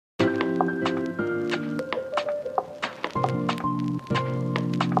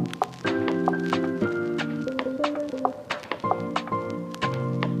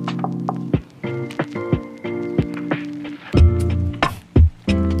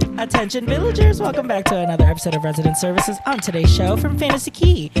Attention villagers, welcome back to another episode of Resident Services. On today's show from Fantasy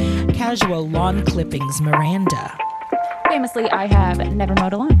Key, casual lawn clippings Miranda. Famously, I have never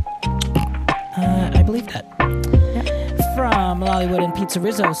mowed a lawn. I believe that. Yep. From Lollywood and Pizza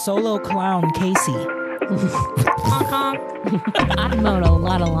Rizzo, solo clown Casey. I've mowed a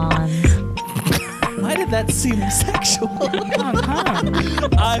lot of lawns. Why did that seem sexual?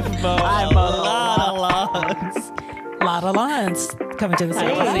 I've mowed a lot of lawns. Lot of lawns coming to the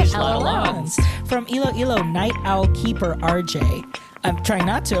stage. Lot of lawns. From Ilo Night Owl Keeper RJ. I'm trying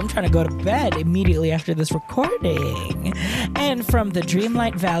not to. I'm trying to go to bed immediately after this recording. And from the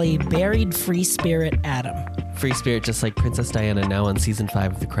Dreamlight Valley Buried Free Spirit Adam. Free Spirit, just like Princess Diana, now on season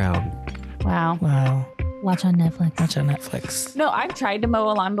 5 of The Crown. Wow. Watch on Netflix. Watch on Netflix. No, I've tried to mow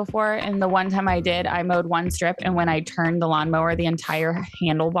a lawn before, and the one time I did, I mowed one strip, and when I turned the lawnmower, the entire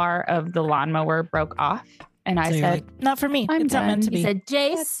handlebar of the lawnmower broke off. And I So you're said, like, not for me. I'm It's not meant to done. be. You said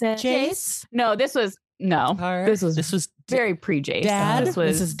Jace. Jace? no, this was very pre-Jace. Dad? This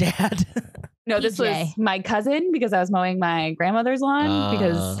was Dad. no, this was PJ. my cousin because I was mowing my grandmother's lawn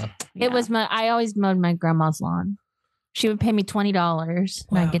because It was I always mowed my grandma's lawn. She would pay me $20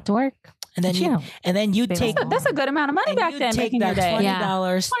 when I Wow. get to work. And then you take that's a good amount of money and back you then. take Making your that day.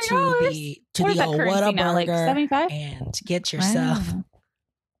 $20 to What is the that old currency Whataburger now? Like 75? and get yourself. Wow.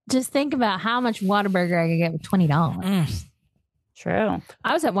 Just think about how much Whataburger I could get with $20. True.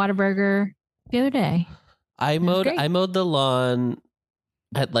 I was at Whataburger the other day. I mowed great. the lawn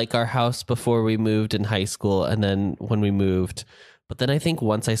at like our house before we moved in high school, and then when we moved. But then I think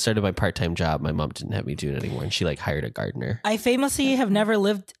once I started my part-time job, my mom didn't have me do it anymore, and she like hired a gardener. I famously have never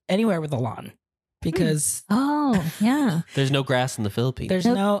lived anywhere with a lawn because Oh, yeah. There's no grass in the Philippines. there's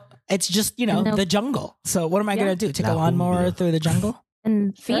Nope. it's just, Nope. the jungle. So what am I Yeah. going to do? Take La a lawnmower jungla. through the jungle?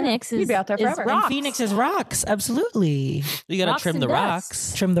 And Sure. Phoenix You'd is be out there is forever. And Rocks. Phoenix is rocks. Absolutely. You gotta Rocks trim and the dust.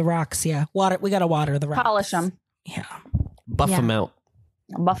 rocks, Trim the rocks. Yeah. We got to water the rocks. Polish them. Yeah. buff Yeah. them out.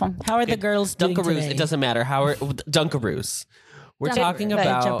 Buff them. How are the Okay. girls doing Dunkaroos. today? It doesn't matter how are Dunkaroos. We're Dunkaroos. talking Okay,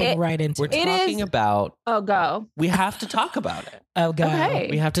 about. Jumping right into We're it. talking is- about. Oh, go. We have to talk about it. Oh, God. Okay.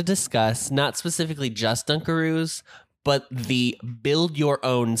 We have to discuss not specifically just Dunkaroos, but the build your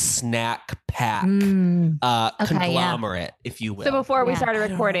own snack pack Mm. Okay, conglomerate, if you will. So before we Yeah. started I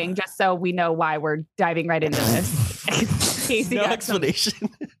don't recording, just so we know why we're diving right into this, Casey no got some explanation.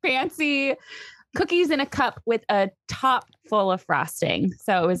 fancy cookies in a cup with a top full of frosting.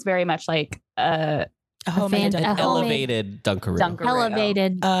 So it was very much like A homemade fan- Dunkaroo. a homemade- Elevated Dunkaroo. Dunkaroo.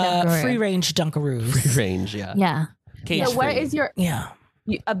 Elevated. Dunkaroo. Free range Dunkaroos. Free range, yeah. Yeah. Cage So what free. is your Yeah.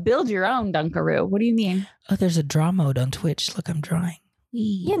 a build your own Dunkaroo? What do you mean? Oh, there's a draw mode on Twitch. Look, I'm drawing.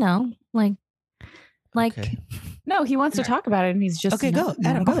 You know, like Okay. No, he wants to talk about it, and he's just Okay, go.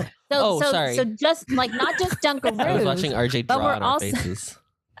 Adam, go. Oh, sorry. So just like not just Dunkaroos. I was watching RJ But draw we're on our also- faces.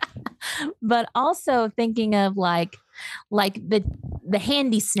 but also thinking of like the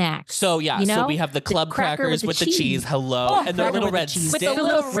handy snacks. So yeah, You so know? we have the club cracker crackers with with the the cheese. cheese. Hello, Oh, and the cracker little with the red cheese. stick. With the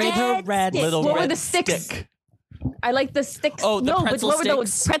little red sticks. little What were red the sticks? stick. I like the sticks. Oh, the no, pretzel but what were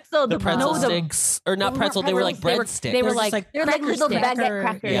sticks? those pretzel? The pretzel no, sticks, or not They weren't pretzel. They were like pretzels, bread sticks. they were They're just like they're like cracker little sticks. baguette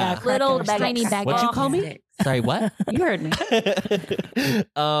crackers. Yeah. Little cracker tiny sticks. baguette. What'd you call me? sticks. Sorry, what? You heard me.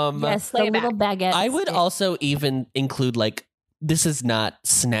 Yes, Play the it little baguette. I would sticks. also even include like this is not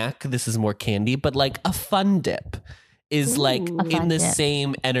snack. This is more candy, but like a fun dip is like Ooh. A in fun the dip.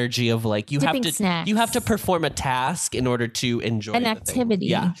 same energy of like you Dipping have to snacks. you have to perform a task in order to enjoy An the thing. activity.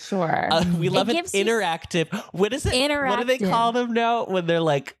 Yeah. Sure. We love it gives you- interactive. What is it? What do they Interactive. call them now when they're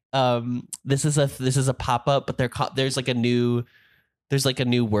like this is a pop up, but there's like a new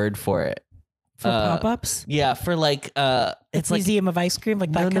word for it. For pop-ups. Yeah, for like It's like museum of ice cream, like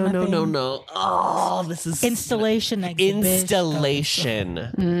no that no kind no of no thing. no. Oh, this is Installation exhibition. installation.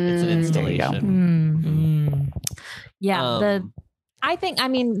 It's an There you installation. Mm. Yeah, Um, I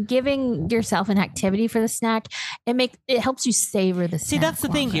mean, giving yourself an activity for the snack, it helps you savor the snack. See, that's the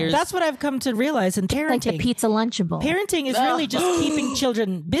thing. longer. Here's- That's what I've come to realize in parenting. like the pizza Lunchable. Parenting is really just keeping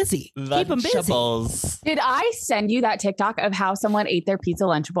children busy. Keep them busy. Lunchables. Did I send you that TikTok of how someone ate their pizza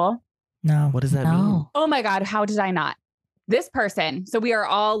Lunchable? No. What does that mean? No. Oh my God, how did I not? This person, so we are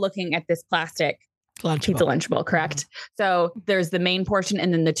all looking at this plastic pizza Lunchable, correct? So there's the main portion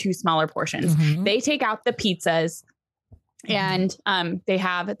and then the two smaller portions. Mhm. They take out the pizzas and they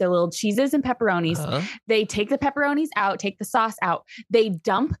have the little cheeses and pepperonis. Huh? They take the pepperonis out, take the sauce out. They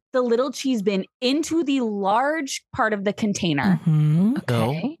dump the little cheese bin into the large part of the container. Mhm.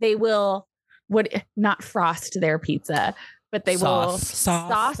 Okay. They will not frost their pizza, but they will Sauce.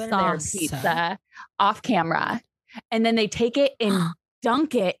 sauce their Sauce. pizza off camera. And then they take it and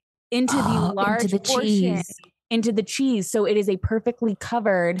dunk it into the Oh, large into the portion cheese. into the cheese. So it is a perfectly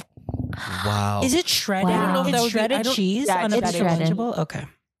covered. Wow. Is it shredded? Wow. I don't know if It's that would be- shredded I don't- cheese Yeah, on a it's shredded. vegetable? Okay.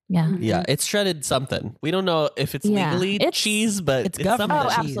 Yeah. Yeah, it's shredded something. We don't know if it's Yeah. legally It's- cheese, but it's it's government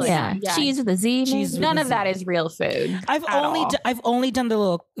something. Oh, cheese. absolutely. Yeah. Yeah. Cheese with a Z. Cheese maybe? None of that is real food. I've at only all. I've only done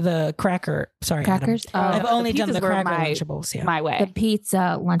the cracker. Sorry, Crackers. Adam. I've the only done the pizzas were cracker my- Lunchables. Yeah. My way. The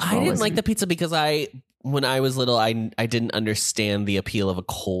pizza lunchable. I didn't was- like the pizza because when I was little, I didn't understand the appeal of a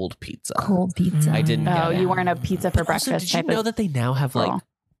cold pizza. cold pizza. I didn't Oh, get it. you weren't a pizza for But also, breakfast did you type know of that they now have like girl.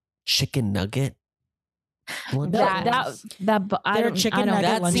 chicken nugget? That- I They're don't, chicken I don't,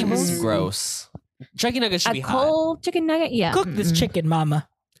 nugget That seems Lunchables? gross. Chicken nuggets should a be hot. cold chicken nugget. Yeah. Cook this Mm-mm. chicken, mama.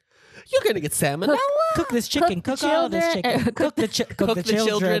 You're gonna get salmonella. Cook this chicken. Cook Cook, the all this children- chicken. Cook the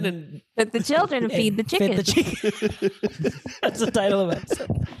children. and Cook the children and feed the chicken. chicken. That's the title of the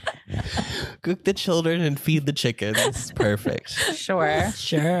episode. cook the children and feed the chickens. Perfect. Sure.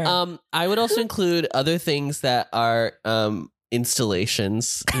 Sure. I would also include other things that are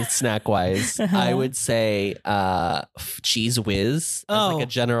installations snack wise. I would say Cheese Whiz as like a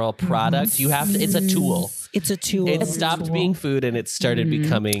general product. You have to, it's a tool. It's a tool. It It's a stopped tool. being food and it started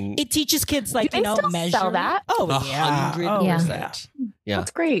becoming It teaches kids like Do you they know still measure. sell that? Oh yeah. 100%. Yeah.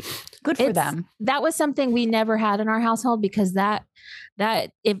 That's great. Good for It's- them. That was something we never had in our household because that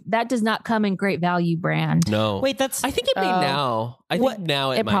does not come in Great Value brand. No. Wait, that's I think it may Oh. now. I What- think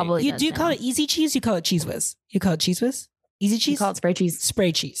now it It might. probably you does do you call now. it easy cheese? You call it Cheese Whiz? You call it Cheese Whiz? Easy You cheese? call it spray cheese.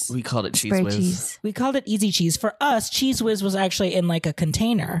 Spray cheese. We called it Cheese Spray Whiz. cheese. We called it easy cheese. For us, Cheese Whiz was actually in like a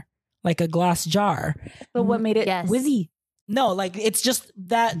container, like a glass jar. But what made it Yes. whizzy? No, like it's just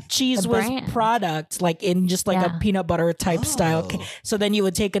that Cheese The Whiz brand. product, like in just like Yeah. a peanut butter type style. Oh. So then you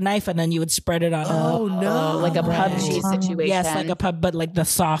would take a knife and then you would spread it on. Oh, no. Like a pub Right. cheese Oh. situation. Yes, like a pub, but like the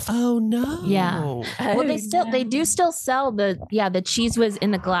soft. Oh no. Yeah. Well, they do still sell the Cheese Whiz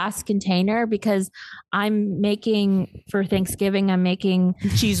in the glass container because I'm making for Thanksgiving. I'm making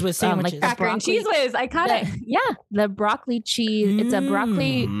Cheese Whiz Um, like sandwiches. Cracker and broccoli. cheese whiz. Iconic. the broccoli cheese. It's a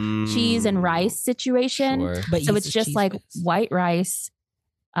broccoli cheese and rice situation. Sure. but So use it's the just Cheese like Whiz. white rice,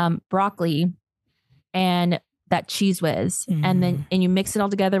 broccoli, and that Cheese Whiz, and you mix it all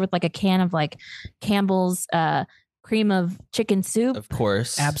together with like a can of like Campbell's cream of chicken soup Of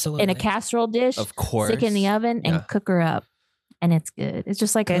course. Absolutely. in a casserole dish. Of course. Stick in the oven and Yeah. cook her up, and it's good. It's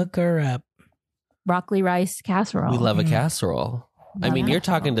just like a Cook her up. broccoli rice casserole. We love a Mhm. casserole. I Love mean, a you're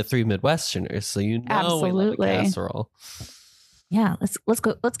casserole. talking to three Midwesterners, so you know Absolutely. we love a casserole. Yeah,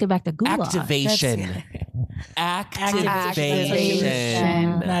 let's get back to goulash. Activation. Activation.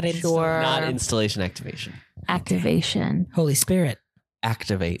 Activation. Not installation. Sure. Not installation, activation. Activation. Holy Spirit.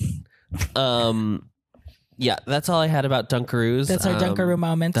 Activate. Yeah, that's all I had about Dunkaroos. That's our Dunkaroo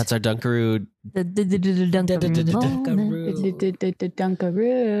moment. That's our Dunkaroo. The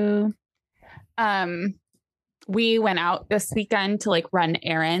Dunkaroo. We went out this weekend to like run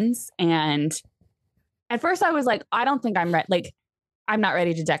errands, and at first I was like, I don't think I'm ready. Like, I'm not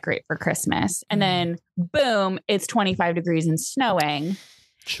ready to decorate for Christmas. And then boom, it's 25 degrees and snowing.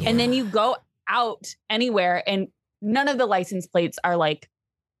 Sure. And then you go out anywhere, and none of the license plates are like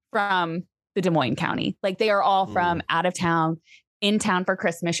from the Des Moines County. Like they are all from out of town, in town for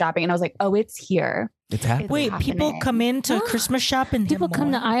Christmas shopping. And I was like, oh, it's here. It's happening. Wait, people happening. come into Christmas shop in Des People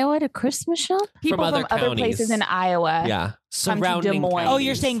come to Moines? Iowa to Christmas shop. People other from other counties. places in Iowa. Yeah. Come to Surrounding Des Moines. Oh,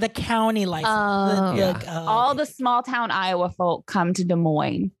 you're saying the county license. Oh. Yeah. All the small town Iowa folk come to Des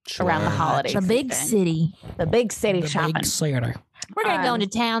Moines around the Sure. holidays. The big city. The big city the shopping. big theater. We're gonna go into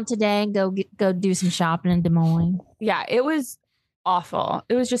town today and go do some shopping in Des Moines. Yeah, it was awful.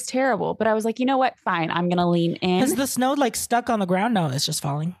 It was just terrible. But I was like, you know what? Fine. I'm going to lean Has in. the snow like stuck on the ground? No, it's just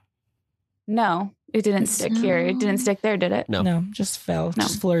falling. No, it didn't stick here. It didn't stick there, did it? No. No, just fell. No.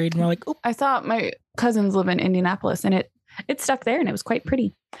 Just flurried. And we're like, oop. I thought my cousins live in Indianapolis, and it stuck there, and it was quite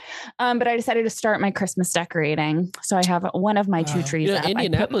pretty. But I decided to start my Christmas decorating. So I have one of my two Wow. trees You know, up. I put-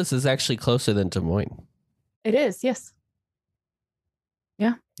 Indianapolis is actually closer than Des Moines. It is, yes.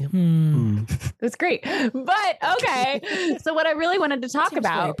 It's great. But okay. So what I really wanted to talk Seems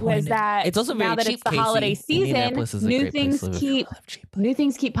about very was pointed. that It's also very now that cheap, it's the Casey. holiday season, Indianapolis is a new great place things to live. keep Live cheap. new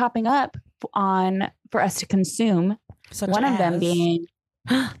things keep popping up for us to consume. Such One of them as- being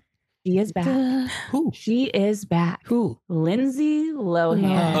she is back. Who? She is back. Who? Lindsay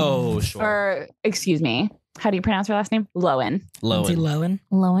Lohan. Oh, sure. Or excuse me, how do you pronounce her last name? Lohan. Lindsay Lowen.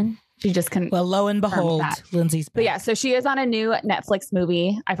 Lohan. Lowen. She just couldn't. Well, lo and behold, that. Lindsay's back. But yeah, so she is on a new Netflix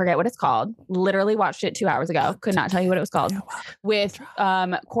movie. I forget what it's called. Literally watched it 2 hours ago. Could not tell you what it was called. With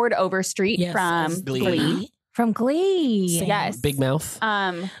Cord Overstreet Yes, from as Glee. From Glee. Same. Yes. Big Mouth.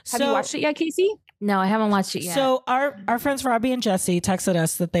 Have you So- watched it yet, Casey? No, I haven't watched it yet. So our friends Robbie and Jesse texted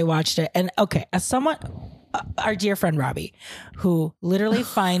us that they watched it, and okay, as someone our dear friend Robbie, who literally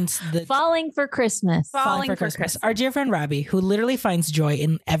finds the Falling for Christmas. Falling for Christmas. Our dear friend Robbie, who literally finds joy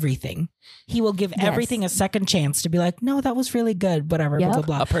in everything. He will give everything a second chance to be like, no, that was really good. Whatever. Yep. Blah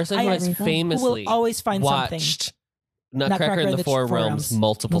blah blah. A person who has Who Who famously will always find something. watched Nutcracker in the Four Realms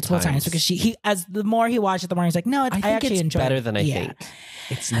multiple times because he as the more he watches, the more he's like, no, I think actually it's enjoy better it. than I think.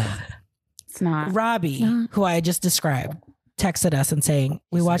 It's not. It's not. Robbie, who I just described, texted us and saying,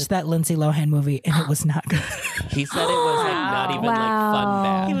 we watched that Lindsay Lohan movie and it was not good. He said it was like not even like fun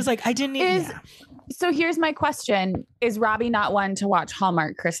bad. He was like, I didn't even. So here's my question: is Robbie not one to watch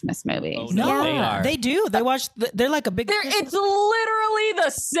Hallmark Christmas movies? Oh, No, they are. They do. They watch. They're like a big. It's literally the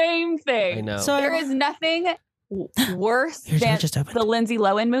same thing. I know. So There is nothing worse Here's than what just happened. the Lindsay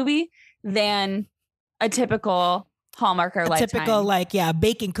Lohan movie than a typical Hallmark or Lifetime. typical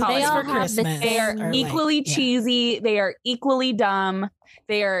baking cookies They all for have the Christmas. They are or, equally cheesy. They are equally dumb.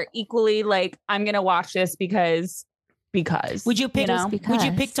 They are equally like, I'm gonna watch this because. Would you pick? know? Would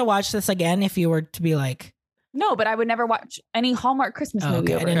you pick to watch this again if you were to be like? No, but I would never watch any Hallmark Christmas Oh, movie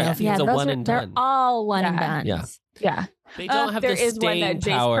okay. I over didn't know here. if you- Yeah, It's a those one are, and they're done. all one and Yeah. done. Yeah. Yeah. They don't have there the is one that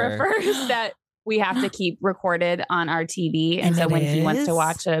staying Jace power. prefers that we have to keep recorded on our TV. And And so it when he wants is? to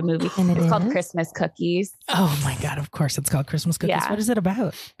watch a movie, And it's called is? Christmas Cookies. Oh my god! Of course, it's called Christmas cookies. Yeah. What is it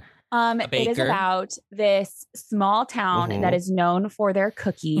about? It is baker. about this small town Mhm. that is known for their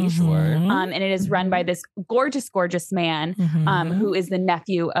cookies. Sure. Mhm. And it is run by this gorgeous, gorgeous man Mhm. who is the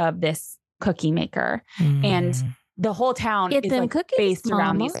nephew of this cookie maker. and Mhm. The whole town Get is them like cookies, based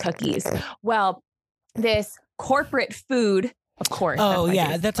around Mama. these cookies. Well, this corporate food, of course. Oh that's why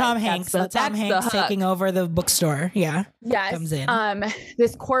yeah, Jace- the Tom like, Hanks. that's The Tom Hanks hook. taking over the bookstore. Yeah. Yes. comes in.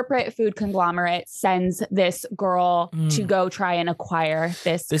 This corporate food conglomerate sends this girl to go try and acquire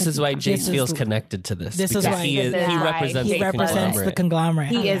this. This is why This Jace is- feels connected to this. this is because why- he This is he why represents He He the represents the conglomerate. conglomerate.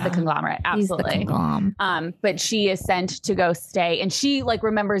 He is the Yeah. conglomerate. He's the Absolutely. conglom. But she is sent to go stay, and she like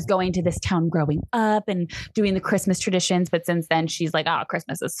remembers going to this town growing up and doing the Christmas traditions. But since then, she's like, "Oh,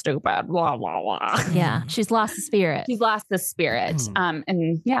 Christmas is stupid." Blah blah blah. Yeah, she's lost the spirit. She's lost the spirit.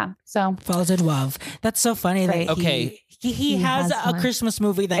 And yeah, so Falls in love. That's so funny Right. that Okay. he He has has a one. Christmas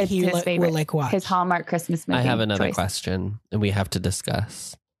movie that It's he his will favorite. like watch. his Hallmark Christmas movie. I have another choice. question, and we have to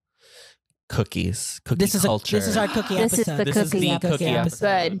discuss cookies, cookie This is culture. this is our cookie This is episode. the This is cookie the episode. cookie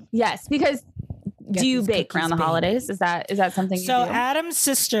episode. Good. Yes, because Get do you these bake cookies around the baked. holidays? Is that something you So do? Adam's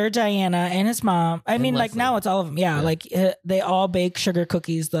sister Diana and his mom. I And mean, like Leslie. now it's all of them. Yeah, Yeah. like they all bake sugar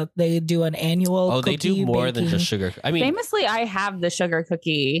cookies. That they do an annual. Oh, they do cookie more than baking. just sugar. I mean, Famously, I have the sugar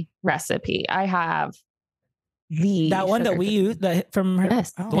cookie recipe. I have that one that sugar we cookie. use that from her.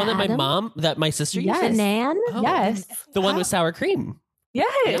 Yes. Oh. the one that my Adam? mom, that my sister Yes. uses. Nan? Oh, Yes. the one with sour cream.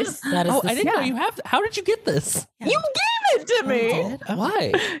 Yes. That is Oh, the- I didn't know yeah. you have. How did you get this? Yeah. You gave it to Oh, me. you did? Oh.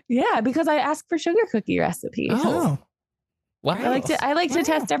 Why? Yeah, because I asked for sugar cookie recipes. Oh, Wow. I like to Wow.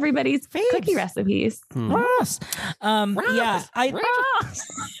 test everybody's Babes. cookie recipes. Hmm. Ross. Yeah,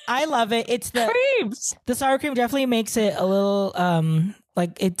 I love it. It's the sour cream definitely makes it a little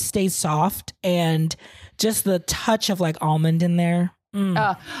like it stays soft and just the touch of like almond in there.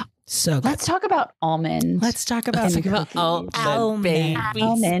 So good. Let's talk about almonds. Let's talk about Let's talk about almond almonds.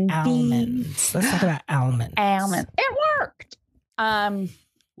 Almond Almonds. Let's talk about almonds. almond. It worked.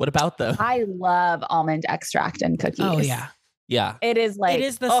 What about them? I love almond extract and cookies. Oh yeah, Yeah. It is like it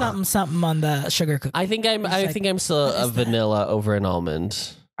is the something on the sugar cookie. I think I'm. I like, think I'm still what a is that? vanilla over an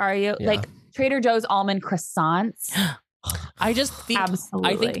almond. Are you Yeah. like Trader Joe's almond croissants? I just think.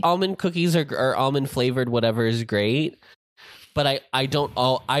 Absolutely. I think almond cookies or almond flavored whatever is great. But I don't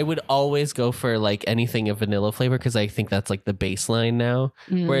all I would always go for like anything of vanilla flavor because I think that's like the baseline now.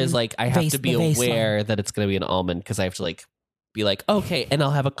 Mm. Whereas like I have Base- to be the baseline. aware that it's gonna be an almond because I have to like be like, okay, and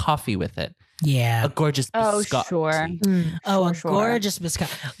I'll have a coffee with it. Yeah. A gorgeous Oh, biscotti. sure. Mm. Oh, a sure. gorgeous biscuit.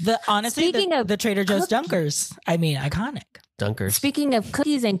 Honestly, Speaking of the Trader Joe's cookies- Dunkers. I mean, iconic. Dunkers. Speaking of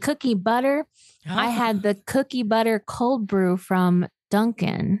cookies and cookie butter, I had the cookie butter cold brew from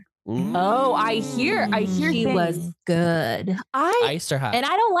Dunkin'. Mm. Oh, I hear She things. was good. Iced or hot? And I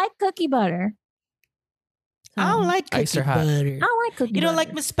don't like cookie butter. I don't like Iced cookie or hot? butter. I don't like cookie You don't butter.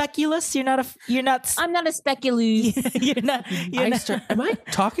 like Miss Speculous? You're not. I'm not a speculous. You're not. You're Iced or, am I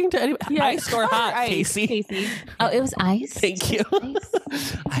talking to anybody? Yeah, Iced or hot, ice, Casey? Oh, it was ice. Thank you.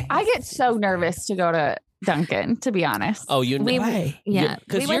 I get so nervous to go to Dunkin', to be honest. Oh, you know. Why? Yeah,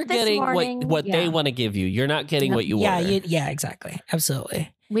 Because we you're went this getting morning. what Yeah. they want to give you. You're not getting what you Yeah, order. yeah, exactly.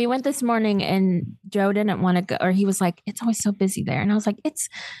 Absolutely. We went this morning and Joe didn't want to go, or he was like, it's always so busy there. And I was like, it's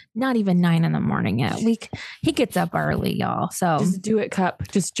not even 9 a.m. yet. He gets up early, y'all. So Just do it, Cup.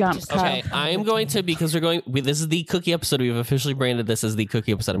 Just jump, Cup. Okay, I am going to, because this is the cookie episode. We've officially branded this as the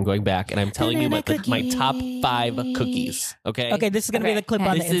cookie episode. I'm going back and I'm telling you my top 5 cookies. Okay. Okay, this is going to be the clip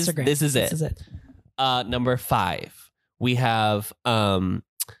on the Instagram. This is it. Number 5, we have an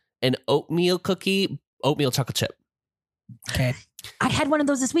oatmeal cookie, oatmeal chocolate chip. Okay. I had one of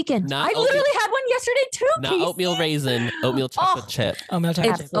those this weekend. I literally had one yesterday too. Not oatmeal raisin, oatmeal chocolate chip. Oatmeal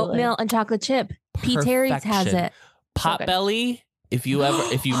chocolate It's chip. oatmeal and chocolate chip. P. Terry's has Perfection. it. Potbelly, if you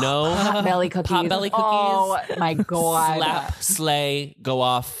know, Potbelly cookies. Potbelly cookies. Oh my god. Slap, slay, go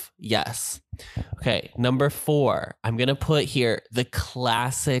off. Yes. Okay. Number 4, I'm going to put here the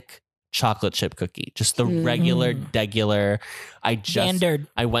classic chocolate chip cookie, just the regular, degular. Standard.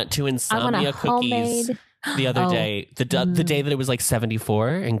 I went to I want Insomnia a Cookies homemade. the other day. The day that it was like 74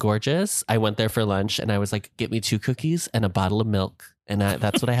 and gorgeous. I went there for lunch and I was like, get me 2 cookies and a bottle of milk. And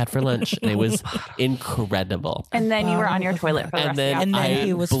that's what I had for lunch. And it was incredible. And then you were on your toilet for the rest And then, of the And then I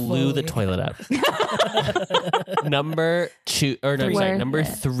he was blew the fully- toilet up. Number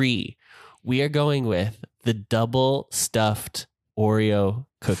 3, we are going with the double stuffed Oreo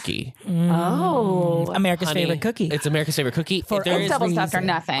cookie. Oh. America's Honey, favorite cookie. It's America's favorite cookie. For There a is- double stuffed or reason.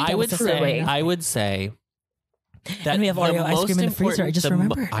 nothing. I would truly. say that And we have the Oreo ice most cream in the freezer. I just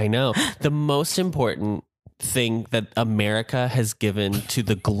important- remembered. I know. The most important thing that America has given to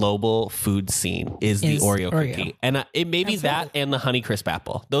the global food scene is the Is Oreo Oreo. cookie. And it may be that Absolutely. and the Honeycrisp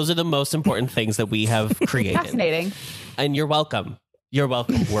apple. Those are the most important things that we have created. Fascinating. And you're welcome. You're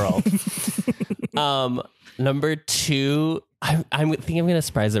welcome, world. Number 2, I think I'm going to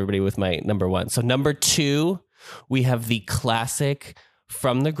surprise everybody with my number 1. So number 2, we have the classic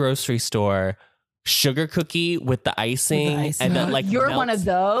from the grocery store sugar cookie with the icing, icing. and then like You're melts. one of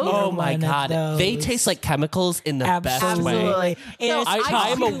those. Oh You're my one of god, they those. taste like chemicals in the best way. Absolutely. It So is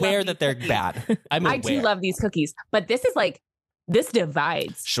I'm do aware love that they're bad. I'm aware. I do love these cookies, but this is like this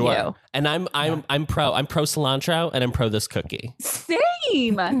divides. Sure. you. And I'm pro cilantro and I'm pro this cookie.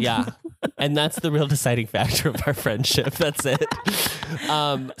 Same. Yeah. And that's the real deciding factor of our friendship. That's it.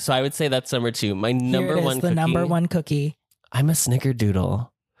 So I would say that's number 2. My number Here it is, 1 the cookie. number 1 cookie. I'm a snickerdoodle.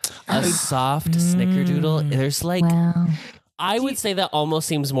 A soft snickerdoodle. There's like Wow. I would say that almost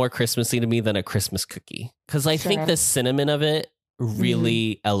seems more Christmassy to me than a Christmas cookie. Because I think Sure. the cinnamon of it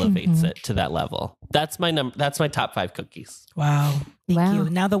really elevates it to that level. That's my top 5 cookies. Wow. Thank Wow. you.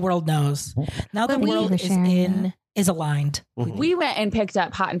 Now the world knows. Now the Thank you world for is sharing is aligned. Mhm. We went and picked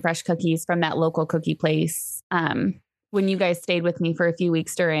up hot and fresh cookies from that local cookie place when you guys stayed with me for a few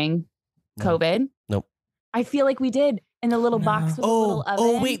weeks during No. COVID. Nope. I feel like we did in the little box with the little oven.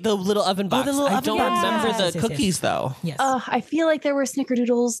 Oh wait, the little oven box. the little I oven don't box. remember Yes, the yes, yes, cookies yes. though. Yes. I feel like there were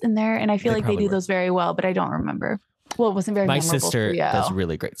snickerdoodles in there, and I feel They like they probably do were. those very well, but I don't remember. Well, it wasn't very My memorable sister for you. does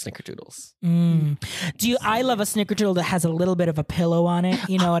really great snickerdoodles. I love a snickerdoodle that has a little bit of a pillow on it.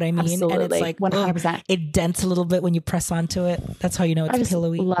 You know what I mean? Absolutely. And it's like 100%. it dents a little bit when you press onto it. That's how you know I it's just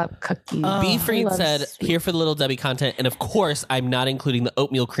pillowy. love cookies. B. I Freed love said, sweet- here for the Little Debbie content. And of course, I'm not including the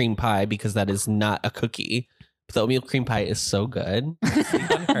oatmeal cream pie because that is not a cookie. But the oatmeal cream pie is so good.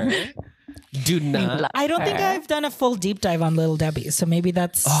 Sleep on her. Do not. I don't think her. I've done a full deep dive on Little Debbie, so maybe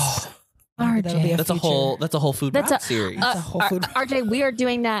that's maybe that'll be RJ. a That's a future. whole food That's rap a- series. That's a whole food. RJ, we are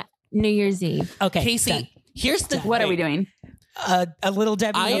doing that New Year's Eve. Okay, Casey, done. here's the What are we thing. doing? A Little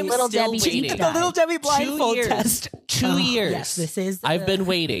Debbie. I am Little still Debbie waiting. deep the dive. Little Debbie 2 blindfold years. test. 2 Oh, years. Yes, this is. I've been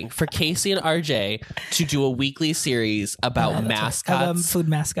waiting for Casey and RJ to do a weekly series about mascots. Food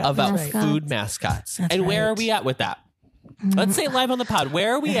mascots. About That's right. Mascots. food mascots. That's and where right. are we at with that? Let's say it live on the pod.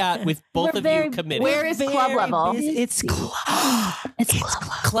 Where are we at with both We're of very- you committed? Where is club Very level? busy. It's club. It's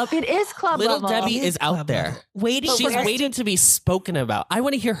club. Club? It is club Little level. Debbie It is out club there. level. Waiting. She's for waiting to be spoken about. I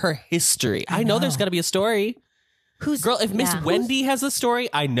want to hear her history. I know there's know. got to be a story. Who's Girl, if Miss Yeah. Wendy has a story,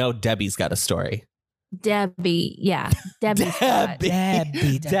 I know Debbie's got a story. Debbie. Yeah. Debbie's Debbie.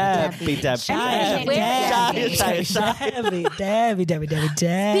 Debbie. Debbie. Debbie. Debbie.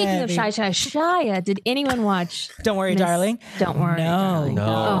 Debbie. Speaking of Shia, did anyone watch? Don't worry, Miss- darling. Don't worry. No. darling. No,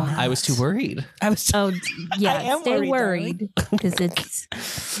 Oh. I was too worried. I was. Oh, yeah. I am Stay worried, worried because it's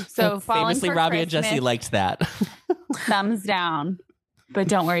So falling Famously, for Robbie and Jesse Christmas, liked that. thumbs down. But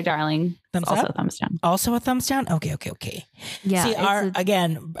don't worry, darling. Thumbs also up? thumbs down. Also a thumbs down. Okay. yeah. See,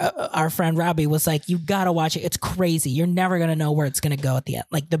 our friend Robbie was like, "You gotta watch it. It's crazy. You're never gonna know where it's gonna go at the end.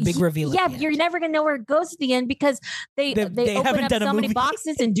 Like the big reveal. Yeah, at the end. you're never gonna know where it goes at the end because they They open haven't up done a so many movie.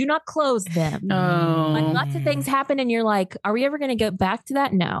 boxes and do not close them. No. Like lots of things happen, and you're like, "Are we ever going to get back to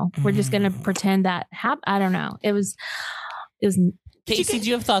that?" No, we're just going to pretend that happened. I don't know. It was Casey, do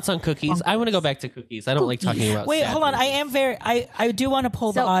you have thoughts on cookies? I want to go back to cookies. I don't like talking about. Wait, sad hold on. movies. I do want to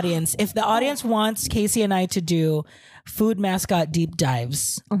poll the So- audience. If the audience wants Casey and I to do food mascot deep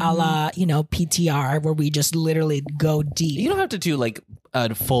dives, a la, PTR, where we just literally go deep. You don't have to do like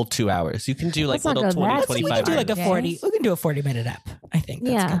a full 2 hours. You can do like Let's not little go that 20, deep. we 25 can do like a Okay. 40. We can do a 40-minute ep. I think.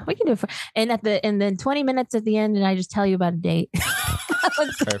 That's Yeah, good. we can do it. And then 20 minutes at the end, and I just tell you about a date.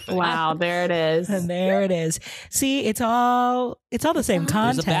 Perfect. Wow, there it is. And there it is. See, it's all the same There's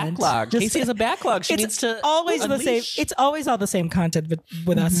content. a backlog. Just- Casey has a backlog. She it's needs to always the same. unleash. It's always all the same content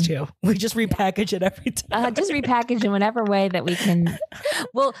with us too. We just repackage it every time. Just repackage in whatever way that we can.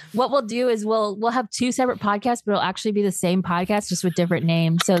 Well, what we'll do is we'll have two separate podcasts, but it'll actually be the same podcast, just with different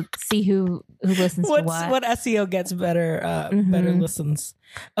names. So see who listens to What SEO gets better listens.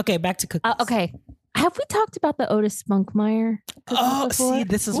 Okay, back to cookies. Okay, have we talked about the Otis Spunkmeyer? cookies Oh, before? see,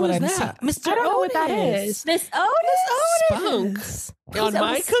 this is Who what is I'm that? saying. Mr. I don't know what that Otis. is. This Otis. Spunk on Is it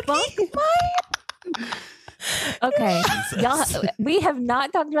my with cookie. Spunkmeyer? Okay, y'all. We have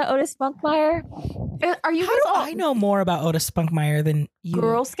not talked about Otis Spunkmeyer. Are you How guys do all I know more about Otis Spunkmeyer than you?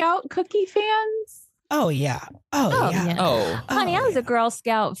 Girl Scout cookie fans? Oh yeah. Oh, yeah. yeah. Oh, Honey, I was a Girl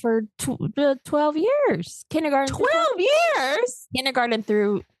Scout for 12 years. Kindergarten. 12 years? Kindergarten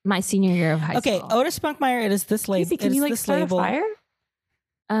through my senior year of high Okay, school. Otis Spunkmeyer. It is this label. Casey, can you like start a fire?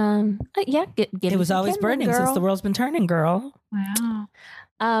 Yeah. Give It was always burning since the world's been turning, girl.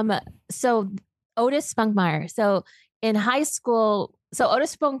 Wow. So Otis Spunkmeyer. So in high school,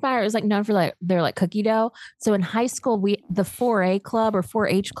 Otis Spunkmeyer is like known for they're like cookie dough. So in high school, the 4A club or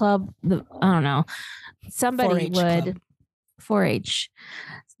 4-H club, I don't know, somebody 4-H would club. 4-H.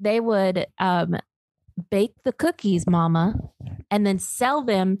 They would bake the cookies, mama, and then sell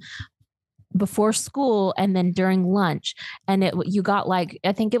them before school and then during lunch. And you got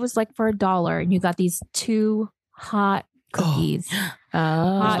I think it was like for $1, and you got these 2 hot cookies.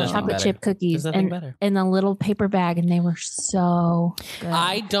 Hot nothing chocolate better. chip cookies there's nothing better. in a little paper bag, and they were so good.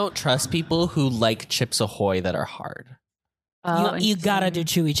 I don't trust people who like Chips Ahoy that are hard. You gotta do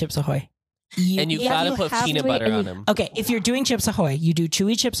Chewy Chips Ahoy. And you gotta put have peanut to- butter on them. Okay, if you're doing Chips Ahoy, you do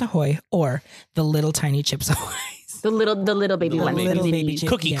Chewy Chips Ahoy or the little tiny Chips Ahoy. The little baby The one. little baby chip-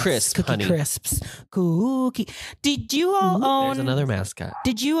 Cookie Crisp, Cookie honey. Crisps. Cookie. Did you all own? There's another mascot.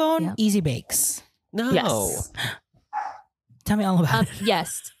 Did you own Yep. Easy Bakes? No. Yes. Tell me all about it.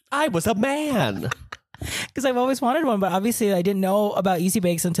 Yes. I was a man. Because I've always wanted one, but obviously I didn't know about Easy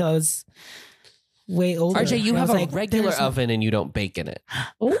Bakes until I was way older. RJ, you And I have was a like, regular there's no- oven and you don't bake in it.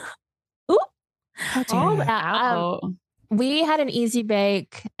 How dare All you. out. We had an easy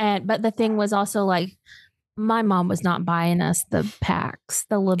bake, but the thing was also my mom was not buying us the packs,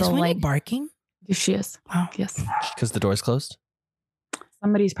 the Is little Winnie barking? Yes, she is. Wow. Yes. Because the door's closed?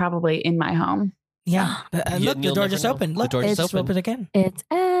 Somebody's probably in my home. Yeah. And You- look, the you'll door never just know. opened. The Look, door just it's opened. open again. It's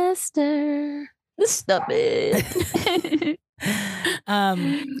Esther. Stop it.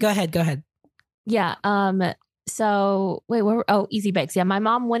 Go ahead. Yeah. So wait, Easy Bakes. Yeah, my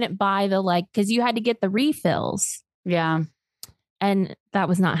mom wouldn't buy because you had to get the refills, Yeah. and that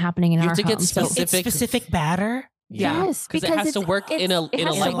was not happening in You our have to get home. So It's specific batter. Yeah. yes, Because it has to work in a it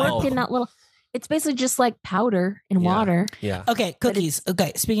has light to work bulb. in that little. It's basically just like powder and Yeah. water. Yeah. Okay, cookies.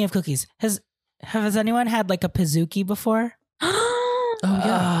 Okay, speaking of cookies, has anyone had like a Pizookie before? Oh,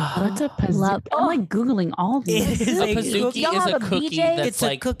 yeah. What's a Love- Pizookie? I'm like Googling all of It these. is A a Pizookie cookie. Y'all is have a a cookie BJ? that's It's a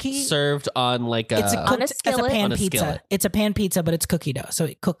like cookie. served on like a. It's a On a cooked as a skillet. pan On a pizza. skillet. It's a pan pizza, but it's cookie dough, so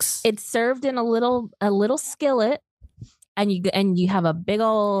it cooks. It's served in a little skillet, and you have a big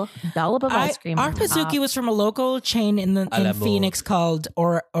old dollop of ice cream. Our on top. Pizookie was from a local chain in Alamo. Phoenix called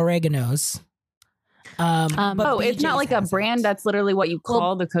Oregano's. But Oh, it's not BJ's like a has brand. it. That's literally what you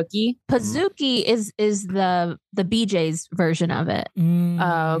call the cookie. Pizookie is the BJ's version of it.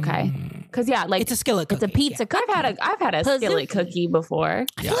 Oh, okay. Because yeah, like It's a skillet cookie. It's a pizza. yeah. Cookie. I've had a Pizookie. skillet cookie before.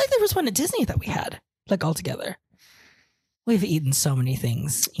 I feel like there was one at Disney that we had, like all together. We've eaten so many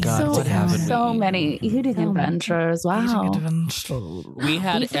things. God, so what haven't we so eaten? many eating So many. adventures. Wow. We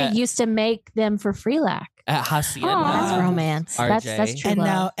had We at, used to make them for Freelac. at Hacienda. Oh, that's Wow. romance. RJ. That's true And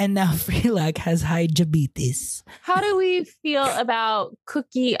love. now Freelac has high diabetes. How do we feel about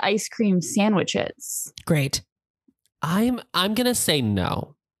cookie ice cream sandwiches? Great. I'm gonna say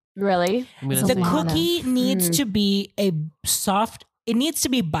no. Really? I'm gonna It's The say a lot no. cookie needs Mm. to be a soft. It needs to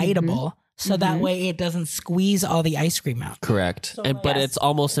be biteable, so that Mhm. way it doesn't squeeze all the ice cream out. Correct. But yes. it's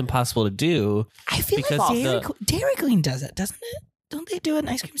almost impossible to do. I feel Because like the- Dairy Queen does it, doesn't it? Don't they do an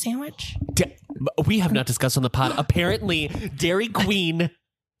ice cream sandwich? We have not discussed on the pod. Apparently, Dairy Queen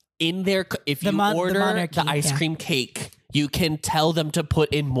in their if The you mon- the order monarchy, the ice yeah. cream cake, You can tell them to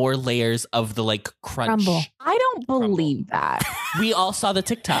put in more layers of the like crunch. Crumble. I don't believe that. We all saw the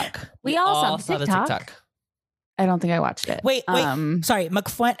TikTok. We all saw the TikTok. I don't think I watched it. Wait. Sorry,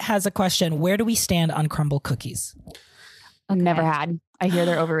 McFlint has a question. Where do we stand on crumble cookies? Never had. I hear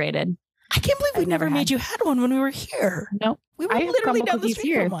they're overrated. I can't believe we I've never never made had. you had one when we were here. Nope. We were I have literally crumble down the cookies street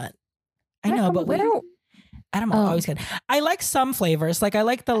here. from one. I know, but Adam Oh. always good. I like some flavors. Like I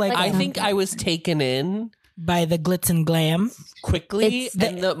like the like. I think I was taken in by the glitz and glam. quickly, It's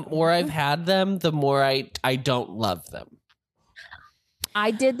and the more I've had them, the more I don't love them.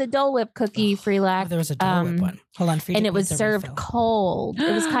 I did the Dole Whip cookie, Freelac. Oh, there was a Dole Whip one. Hold on, Frida and it was needs a served refill. cold.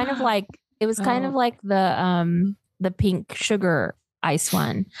 It was kind of like the pink sugar ice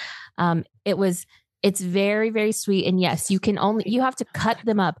one. It's very, very sweet. And yes, you have to cut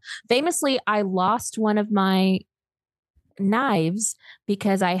them up. Famously, I lost one of my knives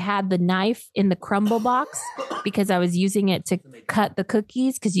because I had the knife in the crumble box because I was using it to cut the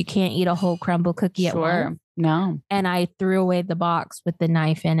cookies because you can't eat a whole crumble cookie at once. No. And I threw away the box with the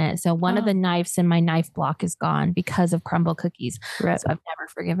knife in it. So one of the knives in my knife block is gone because of crumble cookies. Rip. So I've never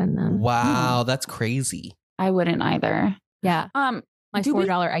forgiven them. Wow, that's crazy. I wouldn't either. Yeah. My Do $4 we-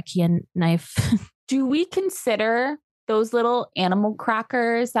 IKEA knife. Do we consider those little animal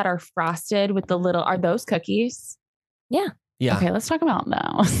crackers that are frosted with are those cookies? Yeah. Okay, let's talk about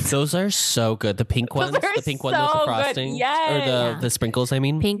those. Those are so good. The pink Those ones, are the pink ones with so the good. frosting, Yes. or the sprinkles. I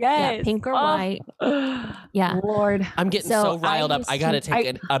mean, Pink, Yes. pink or Oh. white. Yeah. Lord. I'm getting So so riled I up. used I gotta to-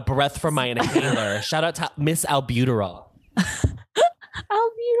 take a breath from my inhaler. Shout out to Miss Albuterol.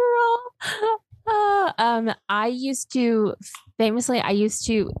 I used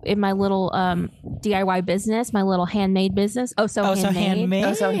to in my little DIY business, my little handmade business. So handmade.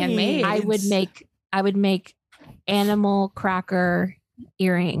 Oh, so handmade. I would make animal cracker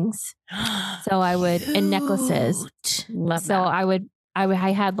earrings. So I would and necklaces. Love So that.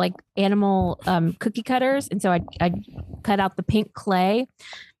 I had like animal cookie cutters, and so I'd cut out the pink clay,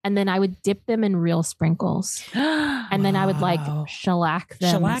 and then I would dip them in real sprinkles, and then I would like Wow. shellac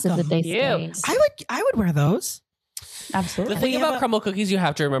them Shellac so that them. they Cute. stay. I would wear those. Absolutely. The thing We have about a- crumble cookies you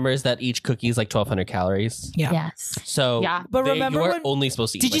have to remember is that each cookie is like 1,200 calories. Yeah. Yes. So Yeah. But they- remember you are when- only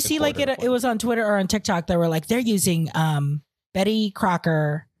supposed to eat. Did you a see like quarter of it was on Twitter or on TikTok? They were like they're using Betty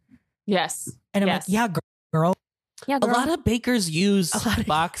Crocker, Yes. and I'm Yes. like, yeah, girl. Yeah. A Girl. lot of bakers use A lot of-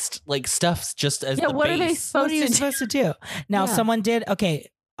 boxed like stuffs just as Yeah, the what are they base. What are supposed you to do? supposed to do? Now, Yeah. someone did. Okay,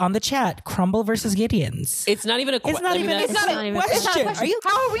 on the chat, Crumble versus Gideon's. It's not even a. It's not even. It's not a question. Are you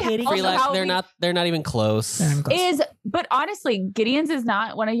How are we? kidding? also, Relax. how are They're we- not. They're not even close. Not even close. But honestly, Gideon's is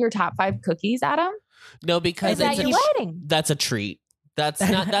not one of your top 5 cookies, Adam. No, because Is that it's your a, wedding? that's a treat. That's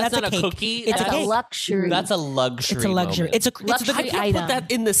not. That's, That's a not a, cake. cookie. It's a That's that's, a cake. luxury. that's a luxury. It's a luxury. moment. It's a. It's the, I Luxury can't item. put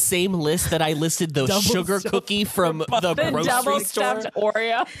that in the same list that I listed the Double sugar stuffed cookie from the The grocery double store. stuffed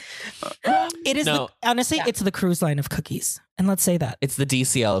Oreo. It is No. honestly, Yeah. it's the cruise line of cookies, and let's say that. It's the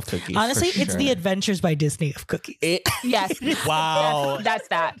DCL of cookies. Honestly, for it's sure. the Adventures by Disney of cookies. It, Yes. wow. That's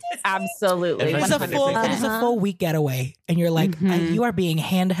that. Absolutely. It It is a 100%. full. It is a Uh-huh. full week getaway, and you're like, Mhm. you are being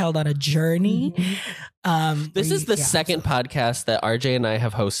handheld on a journey. This where is you- the yeah. second podcast that RJ and I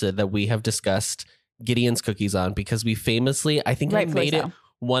have hosted that we have discussed Gideon's cookies on because we famously, I think Rightfully I made it so.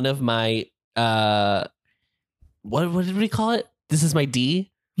 one of my what did we call it? This is my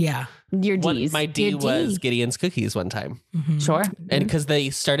D. Yeah. Your D's. My D Your D. was Gideon's cookies one time. Mhm. Sure. And because they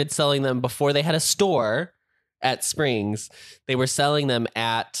started selling them before they had a store at Springs, they were selling them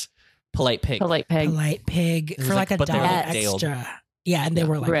at Polite Pig. Polite pig. Polite Pig It was for like but they were, $1 like, day-old. extra. Yeah, and they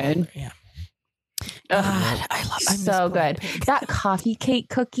were like, Red. yeah. Ugh. God, I miss So Polite good. Pig. That coffee cake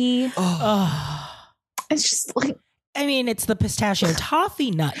cookie. Oh. It's just like I mean, it's the pistachio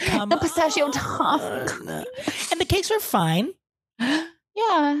toffee nut. Come the pistachio on. toffee. And the cakes are fine.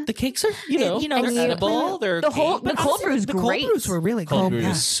 Yeah. The cakes are, you know, you know, they're you- edible. They're the whole- cake. the cold brew's the great. cold brews were really good. Cold brew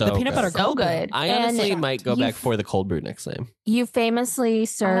yeah. is so the peanut butter good. So cold brew. good. I And honestly might go you- back for the cold brew next time. You famously I'll have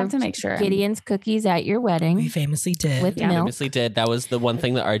served to make sure. Gideon's cookies at your We wedding famously did. with Yeah. milk. Famously did. That was the one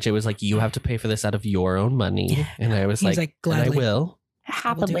thing that RJ was like, you have to pay for this out of your own money. And I was He was like, like, and I gladly. will.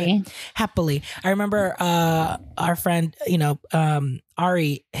 Happily. Happily. I remember our friend,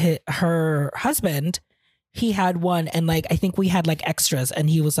 Ari, her husband, he had one, and like I think we had like extras, and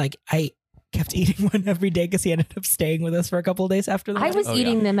he was like, I kept eating one every day because he ended up staying with us for a couple of days after the I wedding. was Oh,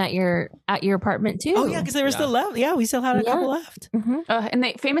 eating them at your apartment too. Oh yeah, because they were still left. Yeah, we still had a Yeah. couple left. Mhm. And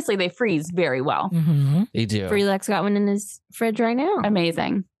they famously they freeze very well. Mm-hmm. They do. Freelex got one in his fridge right now.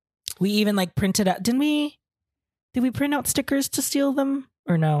 Amazing. We even like printed out. Didn't we? Did we print out stickers to steal them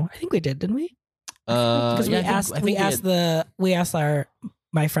or no? I think we did, didn't we? Because Yeah, we asked I think we asked our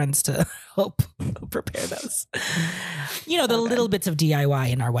my friends to help prepare those. You know, the little bits of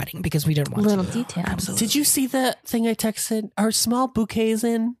DIY in our wedding because we didn't want Little to. details. Absolutely. Did you see the thing I texted? Are small bouquets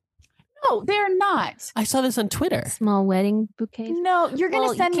in? No, they're not. I saw this on Twitter. Small wedding bouquet. No, you're going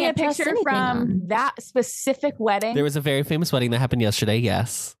Well, to send you me a can't trust picture anything from on- that specific wedding. There was a very famous wedding that happened yesterday.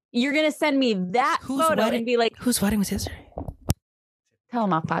 Yes. You're going to send me that Whose photo wedding? and be like, Whose wedding was yesterday? tell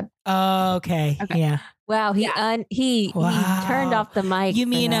him off pod. Okay. Okay. Yeah. Wow, he Wow. turned off the mic. You for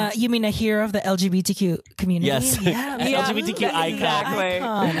mean that. a hero of the LGBTQ community? Yes. Yeah. LGBTQ icon.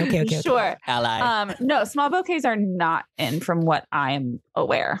 Exactly. Okay. Sure. Ally. No, small bouquets are not in from what I am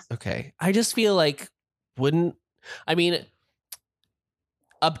aware. Okay. I just feel like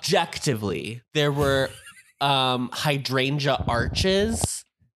objectively, there were hydrangea arches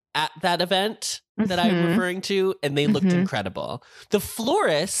at that event that I'm Mhm. referring to, and they looked Mhm. incredible. The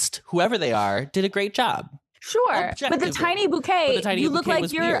florist, whoever they are, did a great job. Sure. But the Objectively. tiny bouquet, But the tiny you look bouquet like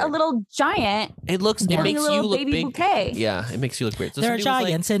was you're weird. a little giant. It looks, Yeah. it makes a you little look baby big. bouquet. Yeah, it makes you look weird. So There are somebody was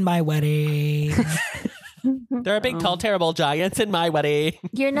giants in my wedding. like, there are big, tall, terrible giants in my wedding.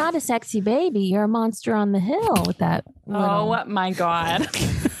 You're not a sexy baby. You're a monster on the hill with that little, Oh my God.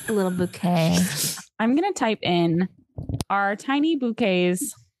 little bouquet. I'm going to type in our tiny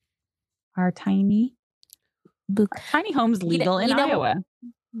bouquets. Our tiny homes legal in you know- Iowa.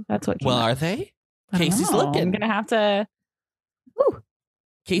 That's what. Well, are they? I don't Casey's know. looking. I'm going to have to.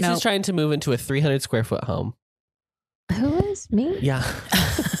 Casey's Nope. trying to move into a 300 square foot home. Who is me? Yeah.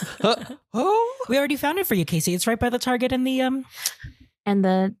 Oh, we already found it for you, Casey. It's right by the Target and the And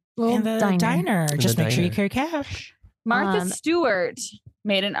the little and the diner. diner. And Just the make sure you diner. carry cash. Martha Stewart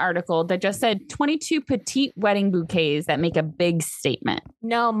made an article that just said 22 petite wedding bouquets that make a big statement.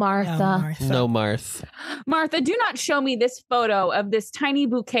 No, Martha. No, Marth. Martha, do not show me this photo of this tiny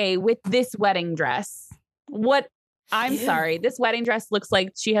bouquet with this wedding dress. What? I'm Ew. sorry. This wedding dress looks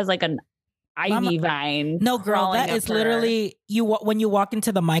like she has like an ivy Mama- vine. No, girl, crawling that up is her. literally when you walk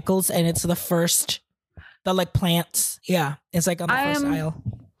into the Michaels and it's the like plants. Yeah, it's like on the first aisle.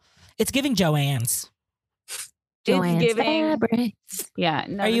 It's giving Joann's. Joanne's giving- fabric. Yeah.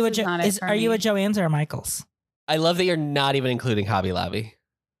 No, Are you a this is not it for are you me. a Joann's or a Michaels? I love that you're not even including Hobby Lobby.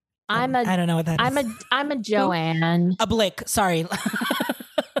 I don't know what that is. I'm a Joanne. A Blick. Sorry.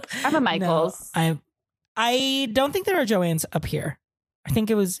 I'm a Michaels. No, I don't think there are Joann's up here. I think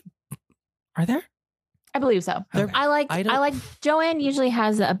it was. Are there? I believe so. They're- I like Joanne usually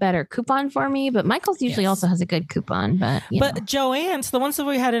has a better coupon for me, but Michael's usually Yes. also has a good coupon. But But Joann's, the ones that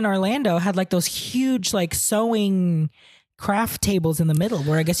we had in Orlando, had like those huge like sewing craft tables in the middle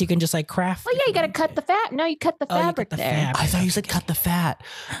where I guess you can just like craft. well, yeah, you got to cut the fat. No, you cut the Oh, you cut fabric the there. fabric. I thought you said cut the fat.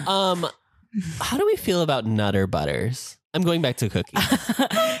 How do we feel about Nutter Butters? I'm going back to cookies.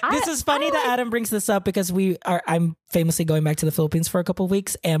 This is funny that Adam brings this up because I'm famously going back to the Philippines for a couple of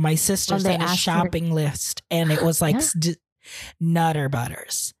weeks, and my sister they sent a asked her- shopping list, and it was like Yeah. Nutter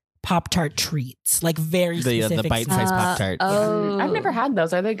Butters, Pop-Tart treats, like very the specific. bite-sized Pop-Tart. Oh, I've never had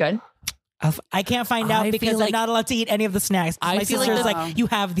those. Are they good? I can't find out I because feel I'm like- not allowed to eat any of the snacks. I My feel sister's like like, you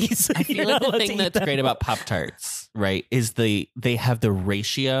have these. I feel like the thing that's great about Pop-Tarts, right, is they have the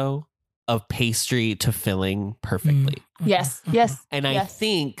ratio of pastry to filling perfectly. Yes. Yes. And I Yes.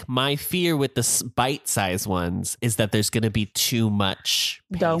 think my fear with the bite-sized ones is that there's going to be too much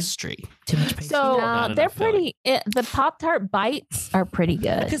Dough. pastry. Too much pastry. So Not they're enough filling. pretty. The Pop Tart bites are pretty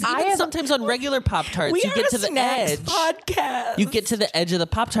good. Because I even have- sometimes on regular Pop-Tarts, we you are get a to the snacks edge. podcast. You get to the edge of the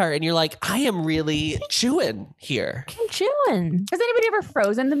Pop-Tart and you're like, I am really chewing here. I'm chewing. Has anybody ever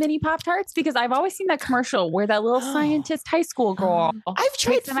frozen the mini Pop Tarts? Because I've always seen that commercial where that little scientist high school girl. I've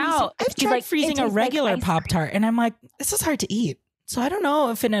tried takes them out. I've She's tried like, freezing it a tastes like regular ice Pop Tart, and I'm like, this is hard to eat. So I don't know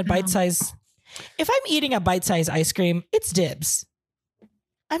if in a bite size, if I'm eating a bite size ice cream, it's dibs.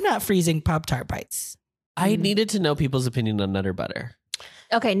 I'm not freezing Pop Tart bites. I needed to know people's opinion on Nutter Butter.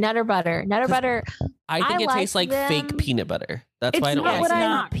 Okay, Nutter Butter. Nutter Butter. I think I it tastes like like fake them. peanut butter. That's It's why I don't not like what it's it. I-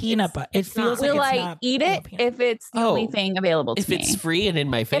 not peanut it's- butter. It it's not. feels like Will it's I not eat real it peanut if it's the only Oh, thing available to If me? it's free and in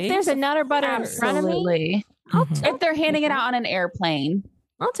my face, If there's a Nutter Butter in front of me, Absolutely. I'll Mhm. take If they're handing it out on an airplane,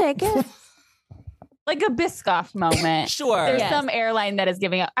 I'll take it. like a Biscoff moment. sure. There's Yes. some airline that is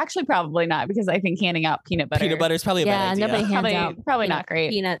giving out. Actually, probably not because I think handing out peanut butter. Peanut butter is probably a Yeah, bad idea. nobody hands Probably, out probably not great.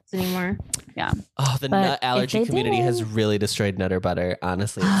 peanuts anymore. Oh, the But nut if allergy they community did- has really destroyed Nutter Butter.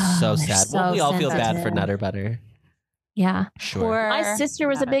 Honestly, it's so They're sad. so Well, we all feel bad for sensitive. Nutter Butter. Yeah. Sure. My sister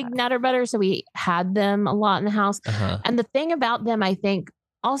was a big Nutter Butter, so we had them a lot in the house. Uh-huh. And the thing about them, I think,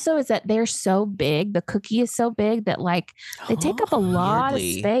 also is that they're so big. The cookie is so big that like they take up a lot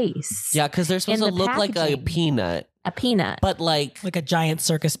weirdly. of space. Yeah, because they're supposed In to the look like a packaging. peanut, A peanut. but like like a giant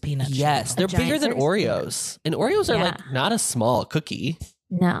circus peanut. yes, shell. they're giant bigger than circus Oreos, and Oreos are Yeah. like not a small cookie.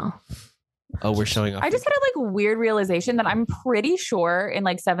 No. Oh, we're showing off. I just had a like weird realization that I'm pretty sure in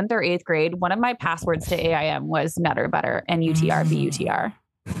like 7th or 8th grade, one of my passwords to AIM was Nutter Butter and UTR BUTR.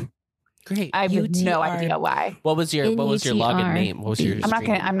 Great. I have no UTR. idea why. What was your login NUTR. name? What was your? I'm not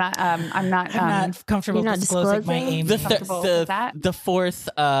gonna. I'm not. I'm not. I'm not comfortable you're not disclosing my disclosing? aim. the comfortable with that? the fourth.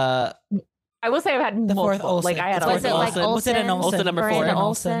 I will say I've had The fourth multiple. Olsen. Like I had. It's a Was it like Olsen. Olsen? Was it an Olsen? number Miranda four?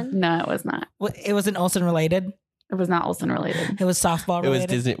 Olsen? No, it was not. It wasn't Olsen related. It was not Olsen related. It was softball It was related.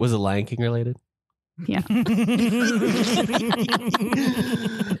 Disney. Was it Lion King related? Yeah.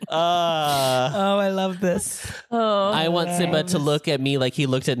 Oh, I love this. Oh. I want Simba to look at me like he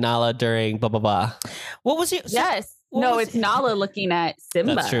looked at Nala during blah blah blah. What was your? Yes. What No, was it's it? Nala looking at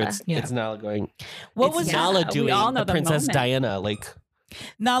Simba. That's true. Yeah. It's Nala going. What it's was Nala Yeah, we doing all know the the Princess moment. Diana? Like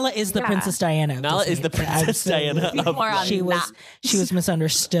Nala is the Yeah. Princess Diana. of Nala is Disney. the Princess Diana Absolutely. of More on she was that. she was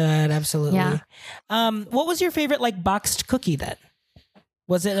misunderstood. Absolutely. Yeah. What was your favorite like boxed cookie then?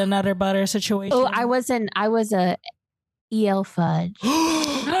 Was it a Nutter Butter situation? Oh, I was a EL fudge.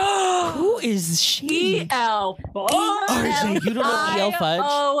 Who is she? EL. RJ, you don't know EL fudge?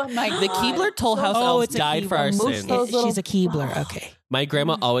 Oh my god. The Keebler Toll House Oh, elves it's a died for Keebler. our Most sins. those little- She's a Keebler. Okay. My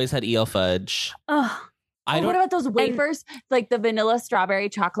grandma always had EL fudge. Ugh. I What don't. about those wafers? Like the vanilla strawberry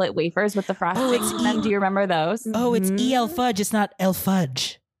chocolate wafers with the frosting it's in them. Do you remember those? Oh, it's Mhm. EL Fudge. It's not El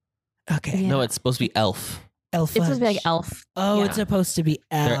Fudge. Okay. Yeah. No, it's supposed to be elf. El It's Fudge. supposed to be like elf. Oh, Yeah. it's supposed to be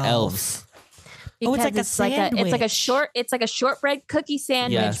elf. They're elves. Oh, it's Because like a it's like a shortbread cookie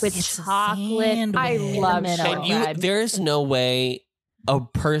sandwich Yes. with It's a chocolate. sandwich. I in the love middle. And you, shortbread. there's no way a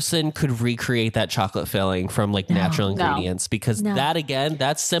person could recreate that chocolate filling from like No. natural No. ingredients because No. that again,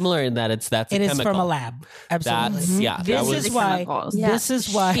 that's similar in that that's a It is chemical. from a lab. Absolutely. That's yeah. This that is was why- chemicals. Yeah. This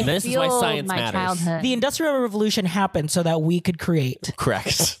is why It This is why fueled science my matters. childhood. the Industrial Revolution happened so that we could create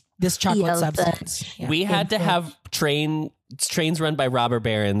correct. this chocolate EL substance. Yeah. We had to have trains run by robber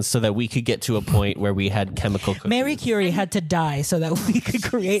barons so that we could get to a point where we had chemical cookies. Marie Curie had to die so that we could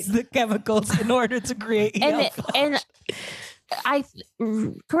create the chemicals in order to create EL Fudge. and I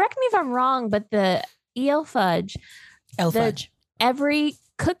correct me if I'm wrong, but the EL fudge, El the- Fudge. every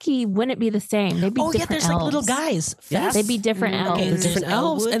cookie wouldn't be the same. They'd be Oh, yeah, different there's like little elves. guys. Yes. They'd be different Mm, elves. okay, They're there's different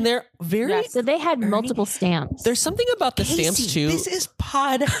elves, Elwood. and they're very. Yes. So they had Ernie. multiple stamps. There's something about the stamps Casey, too. This is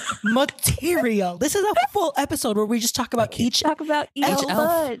pod material. This is a full episode where we just talk about each. Talk about Each EL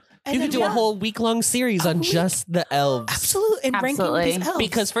elf. fudge. and You then could do a yeah, whole week-long series on just the elves. absolutely and ranking Absolutely. these elves.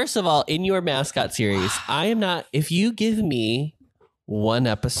 Because first of all, in your mascot series, I am not. If you give me one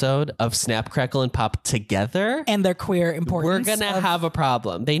episode of Snap, Crackle, and Pop together, and their queer importance. we're gonna of have a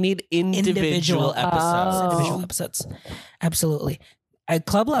problem. They need individual episodes. Oh. individual episodes. Absolutely. At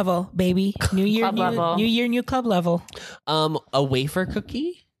club level, baby. New year, Club level. new year, new club level. A wafer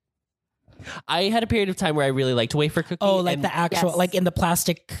cookie. I had a period of time where I really liked wafer cookie. Oh, like and- the actual, Yes. like in the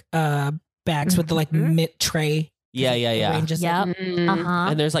plastic bags with the like Mhm. mit tray. yeah. Arranges it. Yep. Mm. Uh-huh.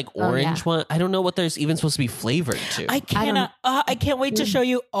 And there's like Oh, orange yeah. one. I don't know what there's even supposed to be flavored to. I cannot. I can't wait to show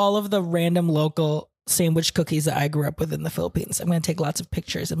you all of the random local sandwich cookies that I grew up with in the Philippines. I'm going to take lots of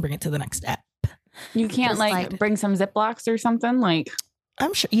pictures and bring it to the next app. You can't Just like like- bring some Ziplocs or something like.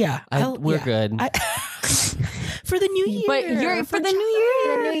 I'm sure. Yeah, We're yeah. good. For the new year. But you're for the new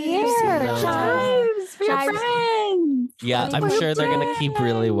year. The new year. No. Chives for your Chives. friends. Yeah, I'm For sure they're gonna keep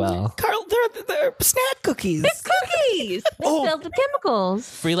really well. Carl, they're snack cookies. It's cookies. Oh. Filled with chemicals.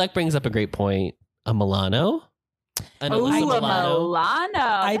 Freelek brings up a great point. A Milano? An Ooh, Alyssa a Milano.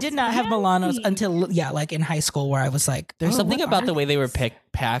 I did not have Milanos until like in high school, where I was like, There's oh, something what about are the way they were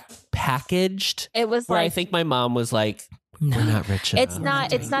packaged It was where I like think my mom was like, No. we're not rich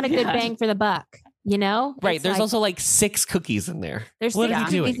enough. it's not a good Yeah. bang for the buck, you know? Right. It's There's like, also like 6 cookies in there. there's what six are you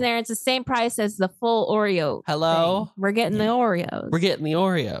cookies doing? there. It's the same price as the full Oreo. Hello? thing. We're getting the Oreos. We're getting the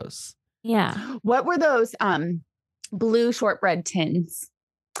Oreos. yeah. What were those blue shortbread tins?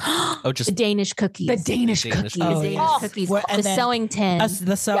 Oh, just The Danish cookies. The Danish Danish cookies. Oh, The yeah. Danish Oh, cookies. Well, and The then sewing tin.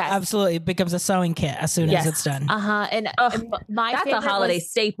 Yes. Absolutely it becomes a sewing kit as soon Yes. as it's done. Uh-huh. And Ugh, my That's a favorite holiday was-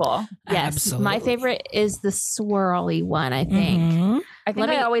 staple. yes. Absolutely. My favorite is the swirly one, I think. Mhm. I think Let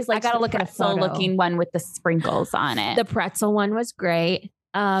me- I always like I gotta look at a photo. looking one with the sprinkles on it. The pretzel one was great.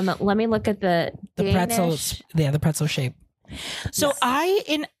 Let me look at the The pretzels, Danish. yeah, the pretzel shape. So Yes. I,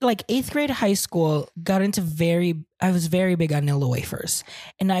 in like 8th grade high school, got into I was very big on Nilla wafers,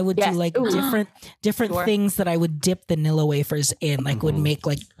 and I would Yes. do like Ooh. different Sure. things that I would dip the Nilla wafers in, like would Mhm. make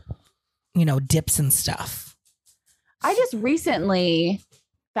like, dips and stuff. I just recently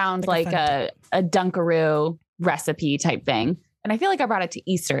found Like like a a Dunkaroo recipe type thing. And I feel like I brought it to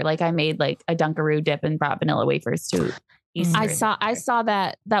Easter. Like I made like a Dunkaroo dip and brought vanilla wafers to Eastern. I saw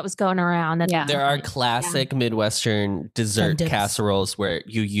that was going around. That Yeah. There are classic Midwestern dessert Sun dips. casseroles where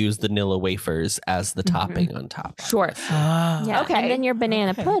you use the Nilla wafers as the topping on top. Sure. Ah. Yeah. Okay. And then your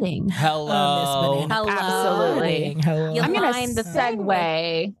banana Okay. pudding. Hello. Miss Banana. Hello. Absolutely. Hello. You I'm gonna Line the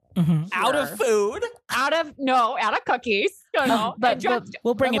segue Mhm. Out of food. out of cookies. No, But-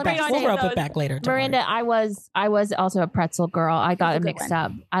 We'll bring But it let back. me We'll say rope those- it back later. don't worry. Miranda, I was also a pretzel girl. I got That's a it good mixed one.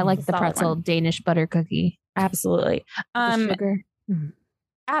 up. I like the Solid pretzel one. Danish butter cookie. absolutely. The sugar.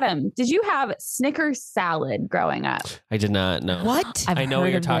 Adam, did you have Snickers salad growing up? I did not know. What? I've I know what heard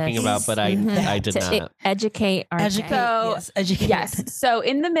you're of talking this. about, but I did To not. educate our Educate. So- Yes. Educate. Yes. So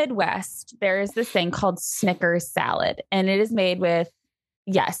in the Midwest, there is this thing called Snickers salad, and it is made with,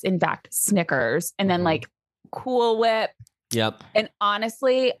 yes, in fact, Snickers, and then Mhm. like Cool Whip. Yep. And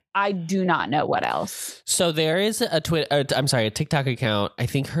honestly, I do not know what else. So there is a a TikTok account. I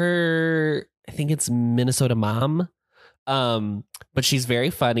think it's Minnesota Mom. But she's very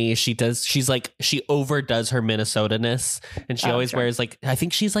funny. She overdoes her Minnesota-ness, and she Oh, always sure. wears like, I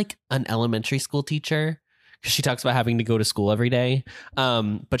think she's like an elementary school teacher, because she talks about having to go to school every day.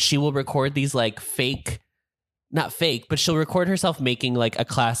 But she will record these like not fake, but she'll record herself making like a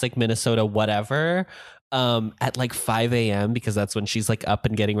classic Minnesota whatever at like 5 a.m. because that's when she's like up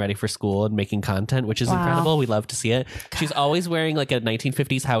and getting ready for school and making content, which is Wow. incredible. We love to see it. She's always wearing like a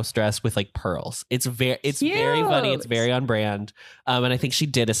 1950s house dress with like pearls. It's very funny. It's Cute. very on brand. And I think she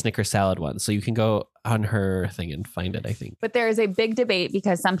did a Snicker salad one, so you can go on her thing and find it, I think. But there is a big debate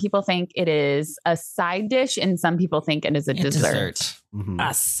because some people think it is a side dish and some people think it is a dessert. Mhm.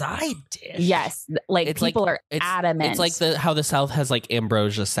 A side dish. Yes. Like It's like- people are It's adamant. It's like how the South has like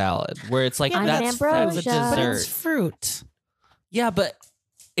ambrosia salad, where it's like Yeah, that's a ambrosia. But it's dessert. fruit. Yeah, but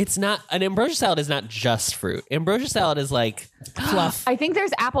it's not an ambrosia salad is not just fruit. Ambrosia salad is like Fluff. I think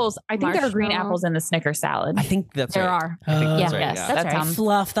there's apples. I think there are green Marshmallow. apples in the Snicker salad. I think that's There right. are. I think that's Oh. right. Yes, yeah. that That's sounds.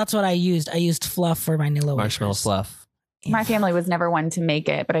 Fluff. That's what I used. I used fluff for my Nilla Marshmallow wafers. fluff. My family was never one to make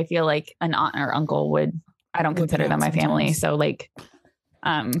it, but I feel like an aunt or uncle would. I don't Whip it consider them out my family, sometimes. so like,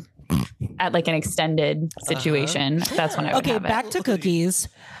 at like an extended situation, that's when I would Okay, have back it. to cookies.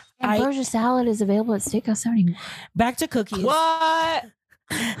 I- Ambrosia salad is available at Steakhouse 71. Back to cookies. What?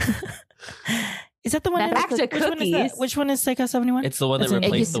 Is that the one? Back to which one is that? cookies. Which one is Steakhouse 71? It's the one that It's a- It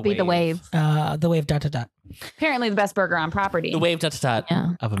replaced used to be the wave. The wave ... Apparently, the best burger on property. The wave ... Yeah.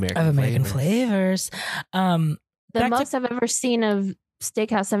 of American of American flavors. flavors. Um, The Back to- most I've ever seen of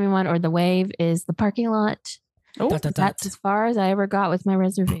Steakhouse 71 or the wave is the parking lot. Oh, That's as far as I ever got with my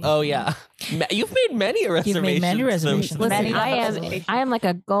reservation. Oh yeah, You've made many reservations. made many reservations. Listen, Many I am like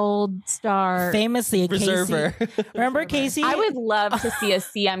a gold star. famously, Reserver. Casey. Remember Casey? I would love to see a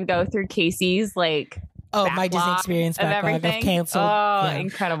CM go through Casey's like Oh, my Disney backlog experience of backlog of everything. canceled. Oh, Yeah.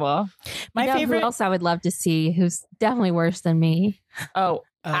 incredible! My You know favorite. Who else I would love to see? Who's definitely worse than me? Oh,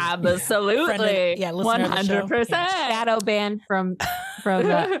 absolutely, Friend of- yeah, listener of the show. 100%. Shadow band from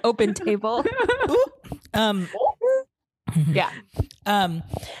Open Table. Um, Yeah.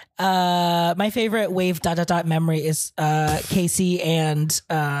 My favorite wave ... memory is Casey and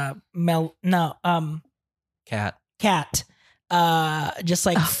Cat. Cat. Just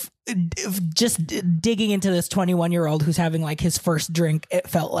like just digging into this 21-year-old who's having like his first drink. It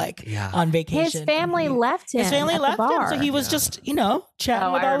felt like Yeah. on vacation. His family And left him. His family at the left him, bar. so he was Yeah. just chatting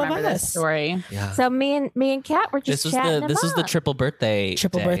Oh, with I all of remember this us. story. Yeah. So me and Kat were just This was chatting. this was the triple birthday.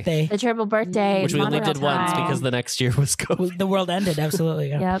 Triple day, birthday. the triple birthday, which we only monorail did once time. because the next year was COVID. The world ended. Absolutely.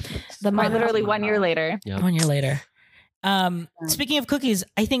 Yeah. Yep. The Quite monorail- literally 1 year later. Yep. 1 year later. Speaking of cookies,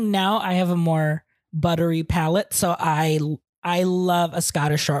 I think now I have a more buttery palate, so I love a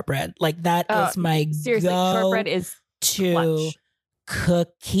Scottish shortbread. Like that is my Seriously, shortbread is to clutch.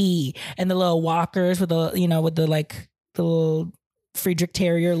 cookie, and the little walkers with the like the little Friedrich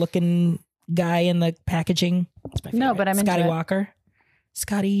Terrier looking guy in the packaging. It's my No, favorite. but I'm into Scotty it. Walker.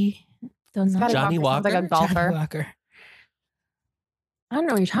 Scotty Don't know. Scotty Johnny sounds like a Walker? golfer. Johnny Walker. I don't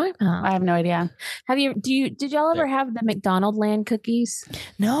know what you're talking about. I have no idea. Did y'all ever have the McDonald Land cookies?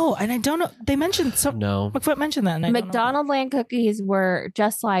 No, and I don't know. They mentioned some. No. McFoot mentioned that. And I don't know. McDonald Land cookies were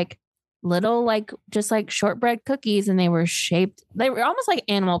just like little, just like shortbread cookies, and they were shaped. They were almost like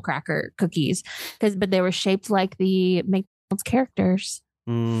animal cracker cookies, but they were shaped like the McDonald's characters.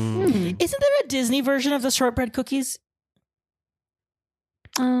 Mm. Isn't there a Disney version of the shortbread cookies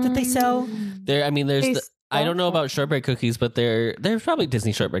that they sell? There, I mean, there's. They I don't know about shortbread cookies, but there's probably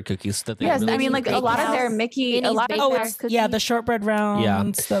Disney shortbread cookies that they. Yes, really I mean, like a lot of their Bakehouse. Mickey, a Minnie's lot of Oh, Bakehouse it's cookies. the shortbread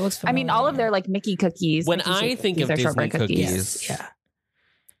rounds. That looks. I mean, all of familiar. their like Mickey cookies. When Mickey I shaped think cookies of are Disney shortbread cookies, yeah.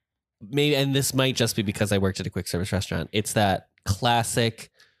 maybe, and this might just be because I worked at a quick service restaurant. It's that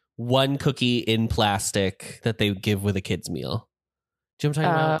classic one cookie in plastic that they give with a kid's meal. Do you know what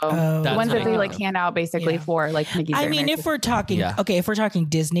I'm talking about? The That's ones what that I they know. like hand out basically Yeah. for like Mickey's. I Very mean, Merry if we're talking, Yeah. okay, if we're talking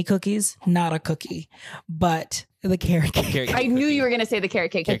Disney cookies, not a cookie, but the carrot cake. Carrot I cake knew cookie. you were going to say the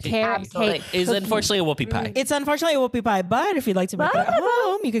carrot cake. Carrot cake. Absolutely. Is unfortunately a whoopie pie. It's unfortunately a whoopie pie, but if you'd like to make it at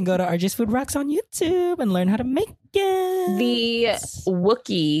home, you can go to RJ's Food Rocks on YouTube and learn how to make it. The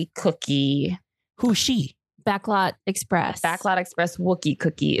Wookiee cookie, Who's she? Backlot Express. Backlot Express Wookiee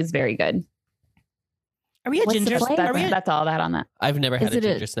cookie is very good. Are we a What's the ginger? flavor? Are we a, That's all that on that. I've never had Is a it a-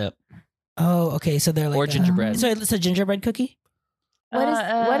 ginger snap. oh, okay. So they're like Or gingerbread. So it's a gingerbread cookie.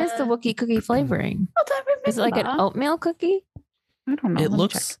 What is the Wookiee cookie flavoring? Is it like an oatmeal cookie? I don't know. It Let me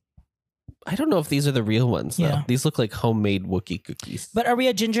looks. check. I don't know if these are the real ones. Though. Yeah. These look like homemade Wookiee cookies. But are we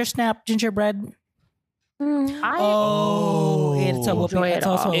a ginger snap gingerbread? Oh. it's a whoopie. Enjoy it It's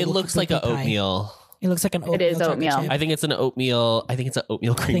also all. a It looks like an whoopie pie. oatmeal. It looks like an oatmeal. It is chocolate oatmeal. chip. I think it's an oatmeal. I think it's an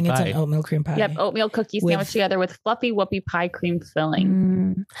oatmeal I cream think it's pie. an oatmeal cream pie. Yep, oatmeal cookie With- sandwiched together with fluffy whoopie pie cream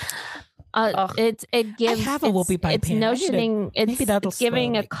filling. Ugh. It gives. have a it's- whoopie pie It's pan. I need to- notioning. maybe It's that'll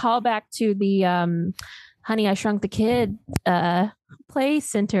giving a spoil callback to the Honey I Shrunk the Kid play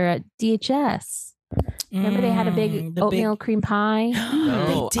center at DHS. Remember they had a big the oatmeal cream pie.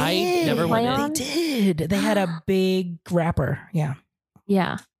 No, They I did. never went Play in. on? They did. They had a big wrapper. Yeah.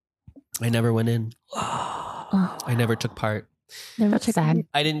 Yeah. I never went in. Oh, I never took part. never That's took sad.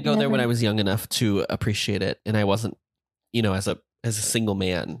 I didn't go there when Never. I was young enough to appreciate it, and I wasn't, as a single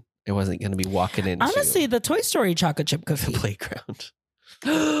man, I wasn't going to be walking into Honestly, the Toy Story chocolate chip the cookie. playground.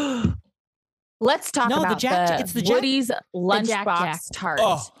 Let's talk No, the about Jack- it's the Jack- Woody's Jack lunchbox Jack. tart.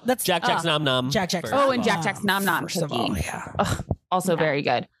 That's Jack Jack's Nom Nom. Jack Jack's. first. Oh, and Jack Jack's Nom Nom First of cookie. all, yeah. Ugh, also Yeah. very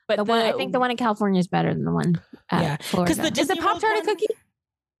good. But the one, I think the one in California is better than the one Yeah. at Florida. Because the is Disney the Pop Tart a World one- cookie?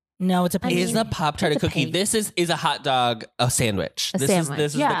 No, it's a I pastry. Is a Pop Tart a It's a cookie? pastry. This is a hot dog a sandwich. A This sandwich.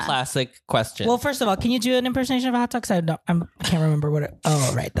 is Yeah. the classic question. Well, first of all, can you do an impersonation of a hot dog? 'Cause I can't remember what it.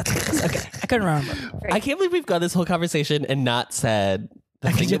 Oh, right, that's what it is. Okay, I couldn't remember. I can't believe we've got this whole conversation and not said the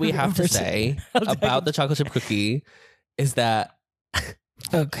I thing can that we do have to it. say I'll tell about you. the chocolate chip cookie is that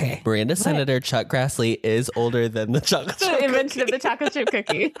Okay, Miranda Senator Chuck Grassley is older than the chocolate The chip invention of the chocolate chip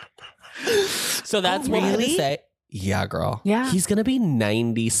cookie. So that's what I had to really? say. Yeah, girl. Yeah. He's going to be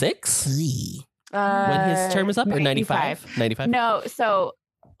 96 when his term is up, or 95? 95? No, so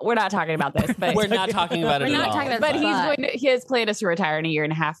we're not talking about this, but We're not talking about it We're at not all. talking about but it. he's going to, his plan is to retire in a year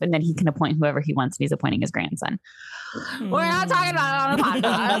and a half, and then he can appoint whoever he wants, and he's appointing his grandson. We're not talking about it on the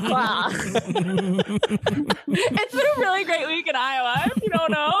podcast. It's been a really great week in Iowa. If you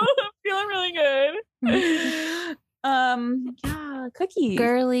don't know, I'm feeling really good. Yeah, cookies.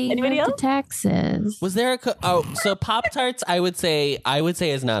 Girly Anybody went else? to Texas. Was there so Pop Tarts? I would say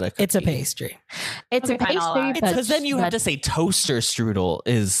is not a cookie. it's a pastry. It's Okay, a fine, I'll pastry, allow it. but Because then you have but to say toaster strudel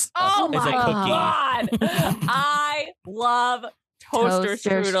is Oh is my a cookie. god! I love toaster,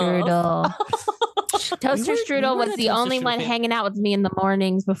 strudel. Toaster We strudel were was a the toaster only strudel one fan. hanging out with me in the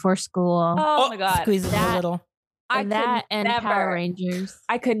mornings before school. Oh my god! Squeezes that- a little. I that could and never, Power Rangers.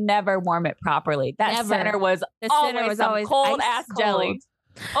 I could never warm it properly. That Never. center was The always center was some always cold ice ass cold. jelly.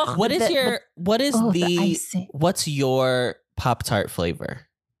 Ugh. What is The the icing. what's your Pop Tart flavor?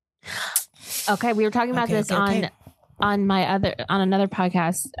 Okay, we were talking about Okay, this okay, on another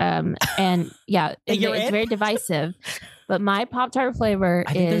podcast, and yeah, You're it's in? very divisive. But my Pop Tart flavor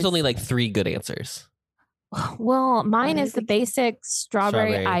I think is there's only like 3 good answers. well, mine What is is the it? basic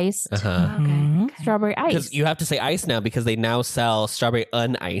strawberry Strawberry. iced. Uh-huh. Mhm. Strawberry Because ice. you have to say ice now because they now sell strawberry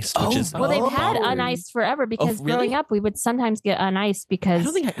uniced, which Oh, is Well, they've had Oh. uniced forever because really? growing up we would sometimes get uniced I because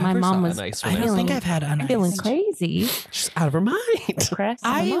don't think I my ever mom saw was uniced I when I don't was think feeling, I've had uniced. feeling crazy. just out of her mind.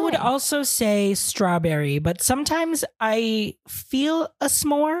 I would mine. also say strawberry, but sometimes I feel a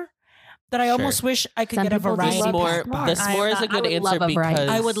s'more that I Sure. almost wish I could Some get a people do variety. love S'more, s'more. the s'more is a I good would answer love a variety. because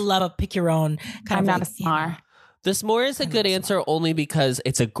I would love a pick your own kind I'm of not like, a s'more. the s'more is a I good love answer only because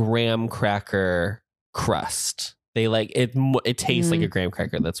it's a graham cracker crust. They like it. It tastes like a graham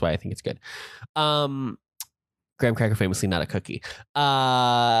cracker. That's why I think it's good. Graham cracker famously not a cookie.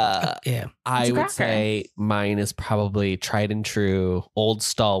 Yeah. I It's a would cracker. say mine is probably tried and true, old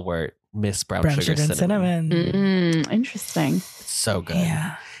stalwart Miss Brown, Brown Sugar, sugar and Cinnamon. cinnamon. Interesting. It's so good.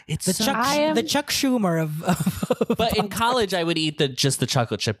 Yeah. It's The so Chuck, I am- the Chuck Schumer of But in college, I would eat just the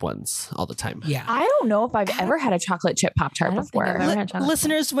chocolate chip ones all the time. yeah. I don't know if I've ever had a chocolate chip Pop Tart I don't think before. I've ever had chocolate.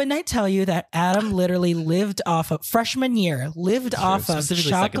 Listeners, when I tell you that Adam literally lived off of freshman year, lived Sure, off of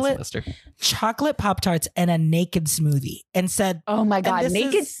specifically second semester. chocolate Pop-Tarts and a naked smoothie and said, Oh my god, this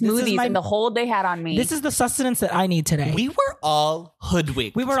naked is smoothies my- and the hold they had on me. this is the sustenance that I need today. We were all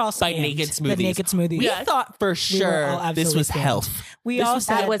hoodwinked. We were all by scammed. naked The smoothies. naked smoothies. We Yes. thought for We were all sure this absolutely was scammed. health. We This all was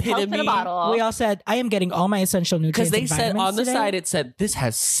said that was health in a epitome. bottle. We all said, I am getting all my essential Because nutrients. they and said vitamins on the today. side, it said, this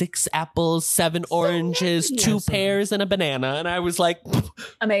has 6 apples, 7 oranges, nice. 2 Yeah, so pears, and a banana. And I was like,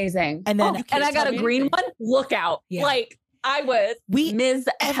 Amazing. And then- Oh, You and I got a tell me green anything. one. Look out. Yeah. Like I was We- Ms.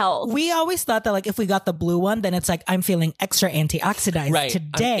 Health. We always thought that like if we got the blue one, then it's like I'm feeling extra antioxidized right.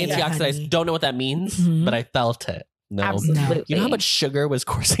 today. Antioxidants. honey. Don't know what that means, Mhm. but I felt it. No. Absolutely. You know how much sugar was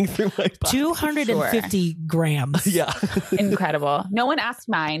coursing through my body? 250 grams. Yeah. Incredible. No one asked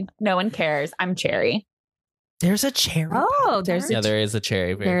mine. No one cares. I'm cherry. There's a cherry. Oh, there's Yeah, there is a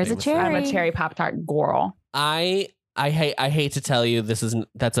cherry. very There is a famous. cherry. I'm a cherry Pop-Tart girl. I hate to tell you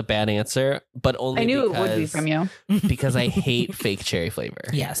that's a bad answer, but only I knew because, it would be from you. because I hate fake cherry flavor.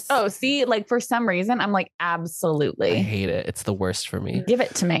 Yes. Oh, see, like for some reason, I'm like, I absolutely. hate it. It's the worst for me. Give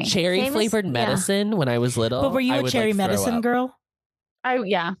it to me. Cherry Famous- flavored yeah. medicine when I was little. But were you I a would, cherry like, throw medicine up. girl?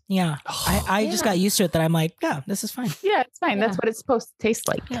 Yeah. Yeah. I just got used to it that I'm like, yeah, this is fine. Yeah, it's fine. That's Yeah. what it's supposed to taste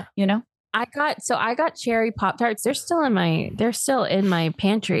like. Yeah. You know? I got cherry Pop Tarts. They're still in my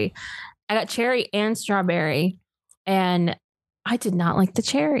pantry. I got cherry and strawberry, and I did not like the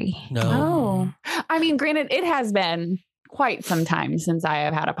cherry. No. Oh. I mean, granted, it has been quite some time since I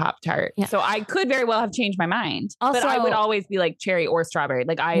have had a Pop-Tart. Yeah. So I could very well have changed my mind. but I Also- would always be like cherry or strawberry.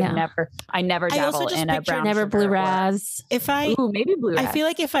 Like I Yeah. never I also dabble just in a picture brown Never sugar blue or- raz. If I Ooh, maybe blue I raz. feel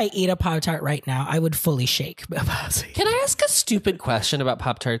like if I eat a Pop Tart right now, I would fully shake. Can I ask a stupid question about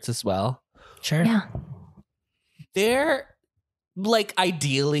Pop Tarts as well? Sure. Yeah. They're like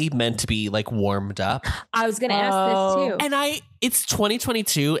ideally meant to be like warmed up. I was gonna ask Oh. this too. And it's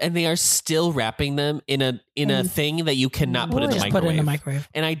 2022 and they are still wrapping them in a thing that you cannot put in the Just microwave. put it in the microwave.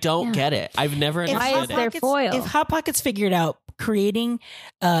 And I don't Yeah. get it. I've never If Why understood is it. there Pockets- foil? If Hot Pockets figured out creating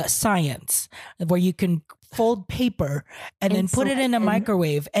science where you can fold paper and then put it in a Insulate.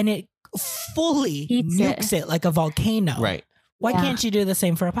 microwave and it fully Heats nukes it like a volcano. Right. Why Yeah. can't you do the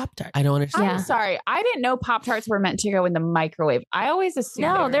same for a Pop Tart? I don't understand. Yeah. I'm sorry. I didn't know Pop-Tarts were meant to go in the microwave. I always assumed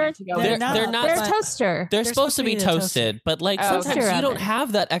No, they were they're- meant to go they're in not. They're not. They're but- a toaster. They're supposed to be the toasted, but like Oh, sometimes okay. you don't oven.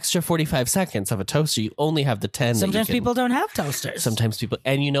 have that extra 45 seconds of a toaster. You only have the 10. that you Sometimes can- people don't have toasters. Sometimes people,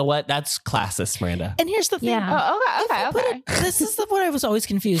 and you know what? That's classist, Miranda. And here's the thing. Yeah. Oh, okay, If you okay. put this is what I was always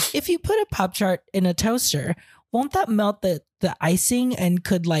confused. If you put a Pop Tart in a toaster, won't that melt the icing and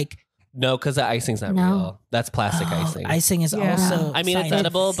could like No, because the icing's not No. real. That's plastic oh, icing. icing is Yeah. also. I mean, it's science.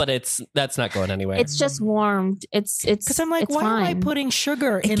 edible, but that's not going anywhere. It's just warmed. It's Because I'm like, it's why am I fine. putting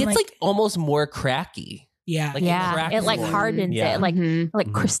sugar it in gets like almost more cracky. yeah. like, yeah, cracks it like more. hardens Yeah. it, like Mhm. like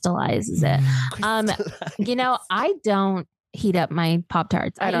Mhm. crystallizes it. You know, I don't heat up my Pop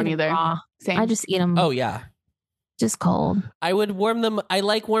Tarts. I don't eat 'em either. raw. Same. I just eat them Oh yeah, just cold. I would warm them. I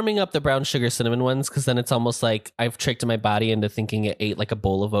like warming up the brown sugar cinnamon ones because then it's almost like I've tricked my body into thinking it ate like a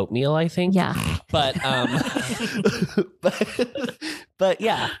bowl of oatmeal. I think. Yeah. But but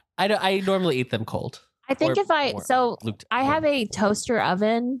yeah, I normally eat them cold. I think Or if I warm. so I have warm. a toaster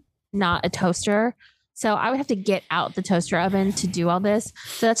oven, not a toaster. So I would have to get out the toaster oven to do all this.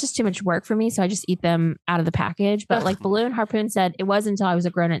 So that's just too much work for me. So I just eat them out of the package. But like Balloon Harpoon said, it wasn't until I was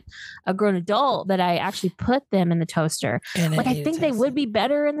a grown adult that I actually put them in the toaster. And Like I think they would be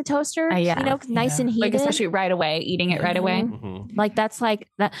better in the toaster. Yeah. You know, nice Yeah. and heated. like especially right away, eating it right away. Mhm. Mhm. Like that's like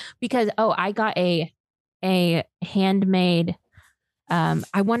that because I got a handmade.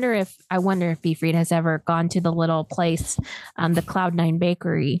 I wonder if Beef Reed has ever gone to the little place, the Cloud9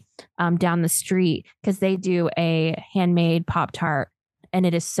 Bakery, down the street because they do a handmade Pop-Tart and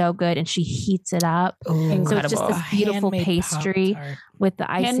it is so good. And she heats it up so it's just Incredible. this beautiful pastry with the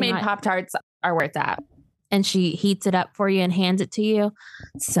icing Handmade on it. Pop-Tarts are worth that. And she heats it up for you and hands it to you.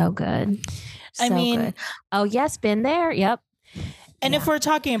 So good. I So mean- good. Oh yes, been there. Yep. And if we're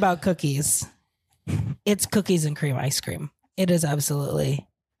talking about cookies, it's cookies and cream ice cream. It is absolutely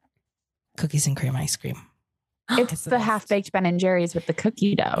cookies and cream ice cream. It's the the best. half-baked Ben and Jerry's with the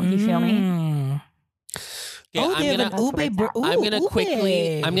cookie dough. You feel me? Mm. Okay, Oh, I'm they have gonna an ube.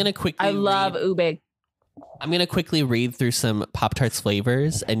 I'm gonna quickly. I love ube. I'm gonna quickly read through some Pop Tarts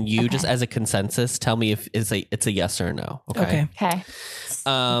flavors, and you just as a consensus tell me if it's a yes or a no. Okay. Okay. Okay.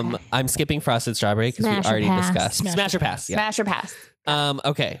 I'm skipping frosted strawberry because we Smash or already pass? discussed Smash smash or or pass. Yeah. Smash or pass?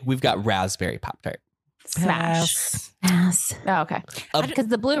 Okay, we've got raspberry Pop Tart. Smash. Pass. Yes. Oh, okay. Because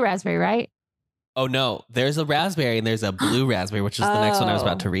the blue raspberry, right? Oh no, there's a raspberry and there's a blue raspberry, which is the next one I was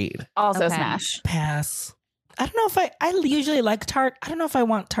about to read. Also Okay. smash. Pass. I don't know if I usually like tart. I don't know if I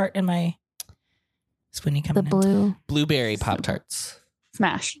want tart in my Swinny The coming in. blue Blueberry Pop Tarts.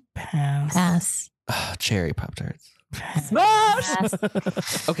 Smash. Pass. pass. Oh, cherry Pop Tarts. Pass. Smash.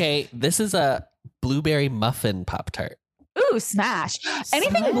 Pass. Okay, this is a blueberry muffin Pop Tart. Ooh, Ooh, smash.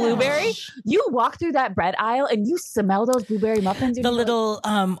 Anything blueberry, you walk through that bread aisle and you smell those blueberry muffins. The little,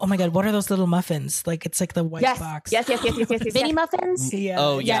 oh my God, what are those little muffins? Like, it's like the white box. Yes. Mini muffins? Yeah.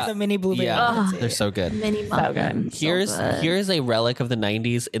 Oh, yeah. The mini blueberry Yeah. muffins. They're so good. Mini So muffins. good. Here's a relic of the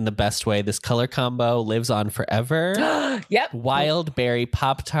 90s in the best way. This color combo lives on forever. Yep. Wild berry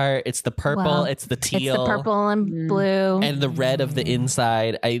Pop-Tart. It's the purple, Wow. it's the It's teal. the purple and Mm. blue. And the red of the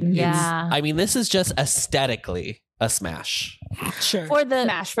inside. Yeah. I mean, this is just aesthetically a smash. Sure. for the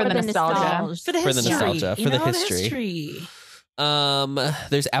Smash for the nostalgia. For the for the history. nostalgia, you for the know, history.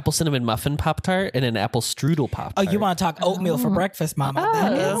 There's apple cinnamon muffin Pop-Tart and an apple strudel Oh, Pop-Tart. you want to talk oatmeal for Oh. breakfast, Mama?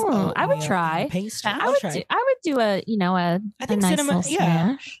 That is Oh, I would oatmeal try. and pastry. I I'll I try. would do a I a think nice cinnamon. little Yeah.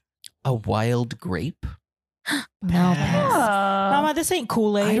 smash. a wild grape? No, Mama, this ain't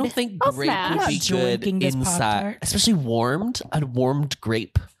Kool-Aid. I don't think I'll grape smash. would be I'm not good drinking this inside, Pop-Tart. especially warmed. A warmed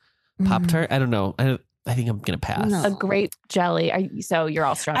grape Pop-Tart. I don't know. I think I'm gonna pass. No. A grape jelly. so you're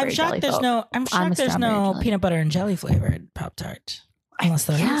all strawberry I'm jelly. shocked there's folk. no. I'm I'm shocked a there's strawberry no jelly. peanut butter and jelly flavored Pop Tart. Unless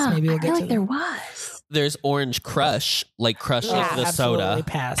there is, Yeah, maybe we'll I get feel to like there them. was. There's orange crush, like crush Yeah, of the absolutely soda.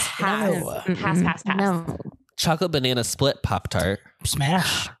 pass. Pass. No. Pass. No. Chocolate banana split Pop-Tart.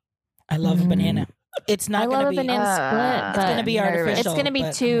 Smash. I love a banana. It's not I gonna love a be. banana split, it's but gonna be nervous. artificial. it's going to be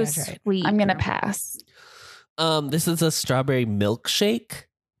but too I'm gonna try it. sweet. I'm gonna pass. This is a strawberry milkshake.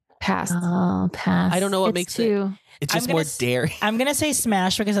 Pass. Oh, pass. I don't know what It's makes too, It's I'm just gonna more s- dairy. I'm gonna say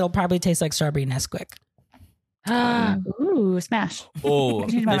smash because it'll probably taste like strawberry Nesquik. Ooh, smash. Oh,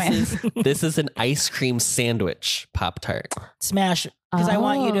 Changed my this is an ice cream sandwich Pop-Tart. Smash because I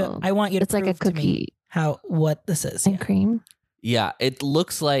want you to. Oh. I want you to. It's like a prove to me cookie what this is. and cream. Yeah, it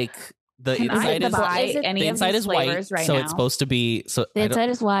looks like the Can I inside is buy is it- any the of inside these is white, flavors right so now? it's supposed to be so. The I don't- inside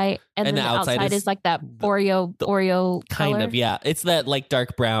is white, and then the outside is like that Oreo kind color. of, yeah. It's that like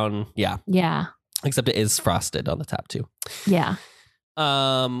dark brown, yeah. Yeah, Except it is frosted on the top too. yeah.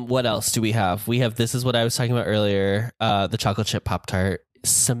 What else do we have? We have this is what I was talking about earlier. The chocolate chip Pop-Tart.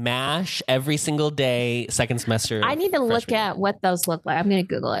 Smash every single day, second semester. I need to look freshman year. at what those look like. I'm going to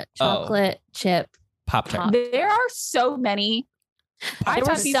Google it. Oh. Chocolate chip. Pop-Tart. There are so many. There were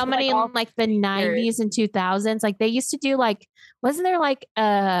Pop-Tarts so many all- in like the 90s and 2000s. Like they used to do like, wasn't there like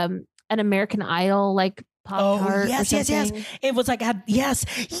an American Idol like Pop Tart? yes, yes, yes. It was like yes,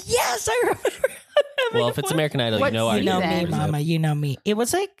 I remember. Well, if it's American Idol, What you know our you know me, season? Mama. You know me. It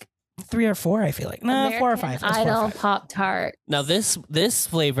was like 3 or 4. I feel like 4 or 5. It was 4 or Idol 5. Pop Tart. Now this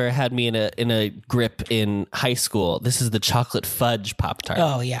flavor had me in a grip in high school. This is the chocolate fudge Pop-Tart.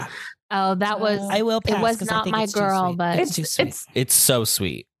 Oh yeah, Oh, that was. I will pass. It was 'cause I not think my it's too girl, sweet. but it's too sweet. It's so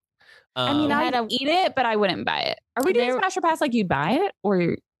sweet. I mean, I I'd had a- eat it, but I wouldn't buy it. Are we doing There- smash or pass? Like you'd buy it,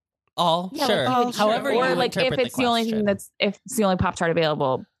 or all Yeah, like sure. you would- However, or you like if interpret it's the only thing question. if it's the only Pop Tart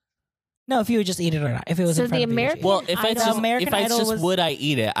available. no, if you would just eat it or not. If it was So in front the of you, would you American- eat it? Well, if it's Idol- just American if it's Idol just was- would I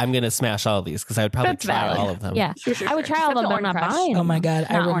eat it, I'm gonna smash all of these because I would probably That's try valid. all of them. Yeah, I would try all of them, but I'm not buying Oh them. my god,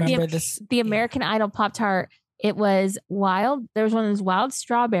 I Not orange. remember The- this. The American Idol Pop Tart. It was wild. There was one that was wild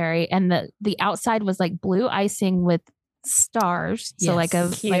strawberry, and the outside was like blue icing with stars. So like a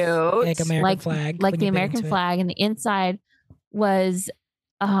Yes. Cute. like American like- flag, like when the you bit American into it. flag, and the inside was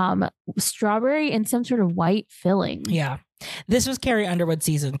strawberry and some sort of white filling. Yeah, this was Carrie Underwood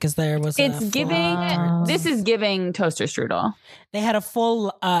season because there was. It's full- giving. Wow. This is giving toaster strudel. They had a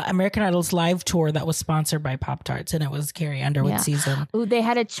full American Idol's live tour that was sponsored by Pop Tarts, and it was Carrie Underwood Yeah. season. Ooh, they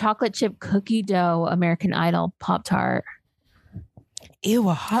had a chocolate chip cookie dough American Idol Pop Tart. Ew,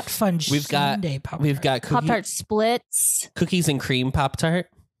 a hot fudge We've got- sundae Pop We've got Pop Tart splits. cookies and cream Pop Tart.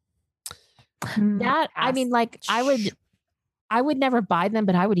 That I mean, like I would never buy them,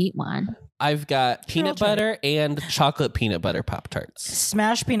 but I would eat one. I've got Sure, peanut I'll try it. butter and chocolate peanut butter Pop Tarts.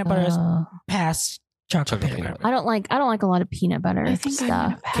 smash peanut butter is Oh, past chocolate peanut butter. I don't like a lot of peanut butter I think I'm stuff.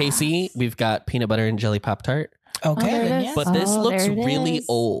 gonna pass. Casey, we've got peanut butter and jelly Pop Tart. Okay, there it then is. yes. But this Oh, looks there it really is.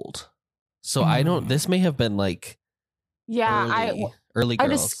 old. So I don't this may have been like Yeah, early I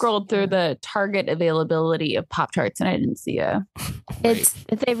girls. just scrolled through the Target availability of Pop Tarts and I didn't see a. It's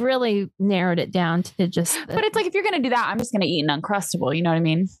they've really narrowed it down to just. But it's like if you're gonna do that, I'm just gonna eat an Uncrustable. You know what I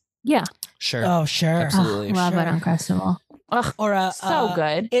mean? yeah, Sure. Oh sure. Absolutely. love Sure. it Uncrustable. Or a So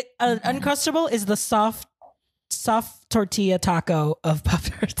good. It Uncrustable is the soft tortilla taco of Pop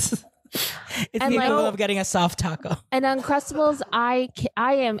Tarts. It's And the like- equivalent of getting a soft taco. And Uncrustables, I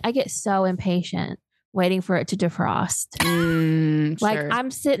get so impatient waiting for it to defrost. Like Sure.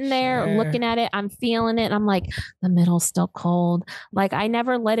 I'm sitting there Sure. looking at it, I'm feeling it, and I'm like, the middle's still cold. Like I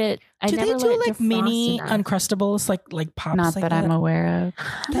never let it. I Do never they do let it like defrost mini enough. Uncrustables, like pops? Not like that I'm aware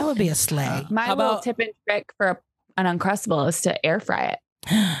of. That would be a sleigh. My How little about- tip and trick for an Uncrustable is to air fry it.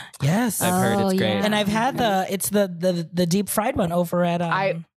 Yes. I've heard it's great. And I've had the deep fried one over at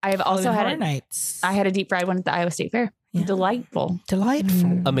I've also Hollywood had Horror it. Nights. I had a deep fried one at the Iowa State Fair. Yeah. Delightful.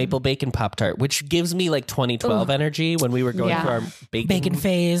 Delightful. A maple bacon Pop-Tart, which gives me like 2012 energy when we were going Yeah. through our Bacon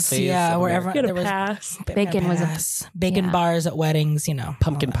phase. Yeah, of wherever Get there a was pass. Bacon was a- pass. Bacon yeah. bars at weddings, you know.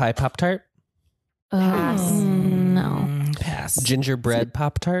 pumpkin pie Pop-Tart, Pass. No. Pass. gingerbread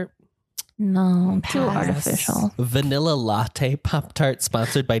Pop-Tart, No. Too Pass. artificial. vanilla latte Pop-Tart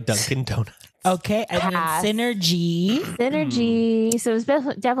sponsored by Dunkin' Donuts. Okay, and then Pass. Synergy. Synergy. So it's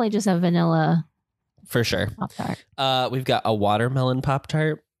definitely just a vanilla For sure. Pop-Tart. We've got a watermelon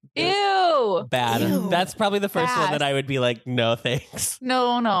Pop-Tart. Ew. Bad. Ew. That's probably the first one Pass. that I would be like, no thanks.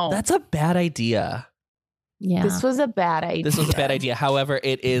 No. That's a bad idea. Yeah. This was a bad idea. This was a bad idea. However,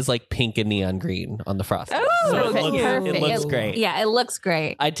 it is like pink and neon green on the frosting. Oh, So it looks, perfect. it looks great. Yeah, it looks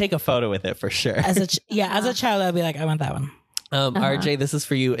great. I'd take a photo with it for sure. As a child, I'd be like, I want that one. RJ, this is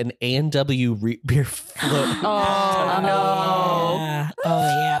for you, an A&W beer float. Oh, no. Yeah. Oh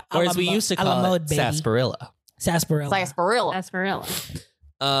yeah. Or as we used to call it, sarsaparilla. Sarsaparilla. Sarsaparilla. Sarsaparilla.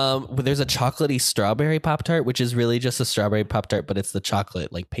 There's a chocolatey strawberry Pop-Tart, which is really just a strawberry Pop-Tart, but it's the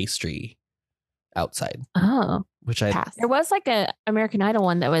chocolate like pastry outside, Oh. which I Pass. There was like a American Idol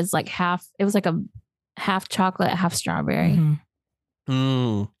one that was like half, it was like a half chocolate, half strawberry.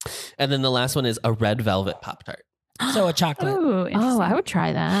 Mhm. And then the last one is a red velvet Pop-Tart. So a chocolate. Ooh, Oh, I would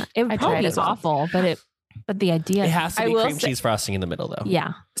try that. It would I'd try probably it be as well. awful, but the idea. It has to I be will cream say- cheese frosting in the middle, though.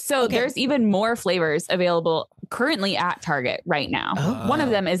 Yeah. So Okay. there's even more flavors available currently at Target right now. Oh. One of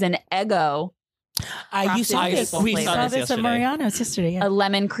them is an Eggo, You saw frosted this. maple We flavor. saw this at yesterday. Mariano's yesterday. Yeah. a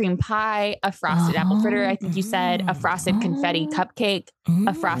lemon cream pie, a frosted apple fritter, I think you said, a frosted confetti cupcake,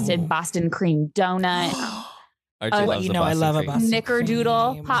 a frosted Boston cream donut, RJ Well, loves you the know I Boston love a cream. Boston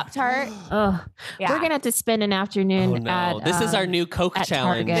Snickerdoodle cream. Pop Tart. Ugh. Yeah. We're gonna have to spend an afternoon Oh no! at. This is our new Coke at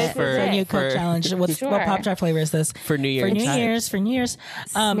challenge Target. for, This is For it. a new Coke for- challenge. What Sure. Pop Tart flavor is this? for New Year's. For New Year's. For New Year's.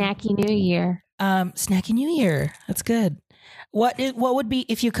 Snacky New Year. Snacky New Year. That's good. What would be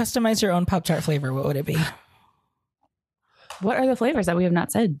if you customize your own Pop Tart flavor? What would it be? What are the flavors that we have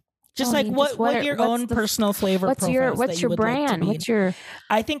not said? Just Oh, like you what just- what are- your what's own the- personal flavor. What's your profiles that What's you your would like to brand? be? What's your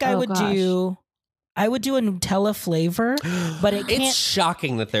I think I Oh, would gosh. do. I would do a Nutella flavor, but it can't. It's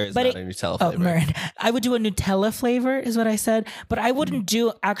shocking that there is but not it- a Nutella Oh, flavor. Marin. I would do a Nutella flavor, is what I said. But I wouldn't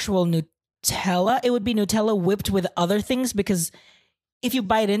do actual Nutella. It would be Nutella whipped with other things because if you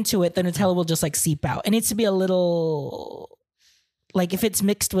bite into it, the Nutella will just like seep out. It needs to be a little like if it's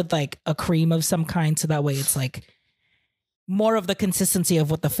mixed with like a cream of some kind, so that way it's like more of the consistency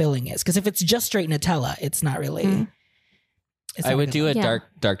of what the filling is. Because if it's just straight Nutella, it's not really. Mm. it's I not would do a Yeah.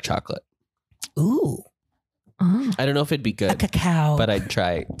 dark chocolate. ooh Oh. I don't know if it'd be a good, cacao. but I'd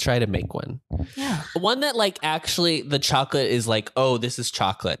try to make one. yeah. One that like actually the chocolate is like, oh, this is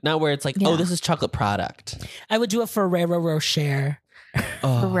chocolate. Not where it's like, oh, Yeah. this is chocolate product. I would do a Ferrero Rocher,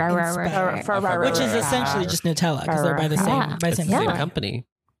 Oh, which is essentially just Nutella because they're by the Yeah. same it's the same same Yeah. company.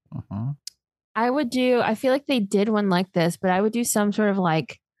 I would do. I feel like they did one like this, but I would do some sort of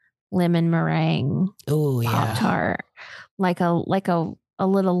like lemon meringue Oh Pop yeah. Tart, like a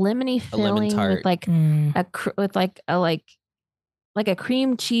little lemony A lemon filling tart. with like Mm. with like a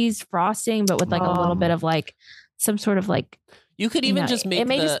cream cheese frosting, but with like a little bit of like some sort of like You could even just make it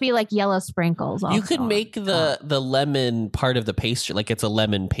may the, just be like yellow sprinkles. you could also make on top. the lemon part of the pastry like it's a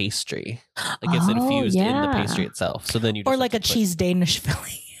lemon pastry. Like it's Oh, infused in the yeah. pastry itself. So then you Or just like a have to put- cheese Danish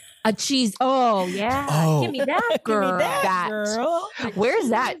filling. a cheese. Oh yeah, Oh. give me that, girl. that. girl. Where's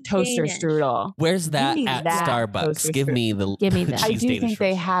that toaster Danish. strudel? Where's that Give me at that Starbucks? toaster Give me the Give me that. I cheese do Danish think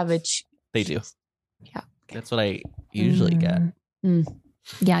they fries. have a. They do. Yeah. That's what I usually get.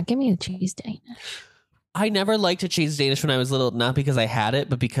 Yeah, give me the cheese Danish. I never liked a cheese Danish when I was little, not because I had it,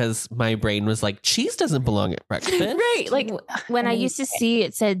 but because my brain was like, cheese doesn't belong at breakfast. Right, like When I used to see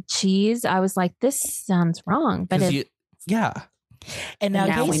it said cheese, I was like, this sounds wrong. But 'Cause it, you- yeah. And now,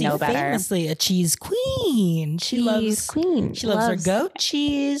 Now we Casey, know better. famously a cheese queen. She cheese loves queen. She loves her goat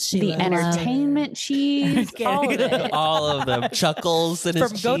cheese. She the loves entertainment cheese, Okay. all of it. All of them. Chuckles and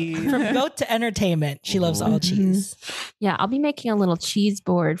his cheese. from goat to entertainment. She loves all Mhm. cheese. Yeah, I'll be making a little cheese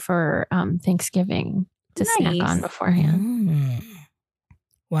board for Thanksgiving to snack Nice. on beforehand. Mm.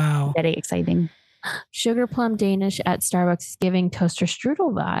 Wow. Very exciting. Sugar plum Danish at Starbucks is giving toaster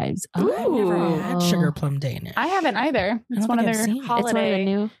strudel vibes. I've never Oh. had sugar plum Danish. I haven't either. It's don't one of think I've their seen it. It's one of the holiday.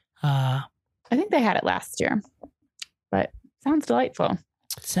 new. Uh, I think they had it last year, but sounds delightful.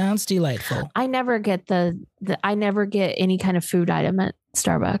 sounds delightful. I never get I never get any kind of food item at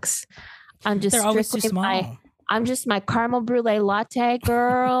Starbucks. I'm just They're always too strictly small. I'm just my caramel brulee latte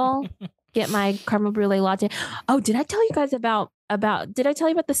girl. Get my caramel brulee latte. Oh, did I tell you guys about did I tell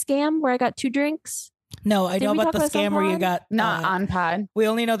you about the scam where I got 2 drinks? No, I Did know we about talk the about this scam where you on got Not on pod. We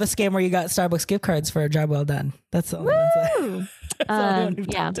only know the scam where you got Starbucks gift cards for a job well done. That's the only ones Woo! that's the only one we've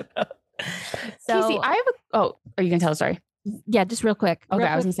Yeah. talked about. So Casey, I have are you gonna tell a story? yeah, just real quick. Okay, Real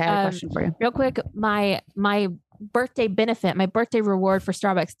I was gonna quick, say I have a question for you. Real quick, my birthday benefit, my birthday reward for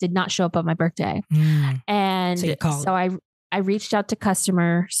Starbucks did not show up on my birthday. And So you called. so I reached out to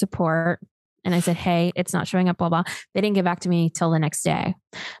customer support and I said, hey, it's not showing up, blah, blah. They didn't get back to me till the next day.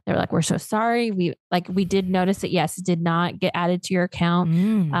 They were like, we're so sorry. We did notice that, yes, it did not get added to your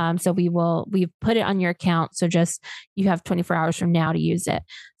account. So we've put it on your account. So just, you have 24 hours from now to use it.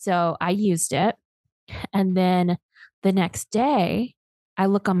 So I used it. And then the next day I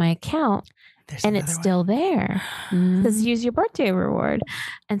look on my account There's and another it's one. still there. It says use your birthday reward.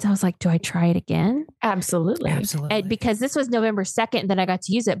 And so I was like, do I try it again? Absolutely. Absolutely. And because this was November 2nd that I got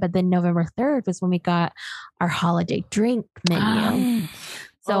to use it. But then November 3rd was when we got our holiday drink menu.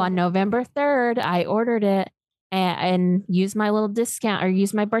 So on November 3rd, I ordered it and used my little discount or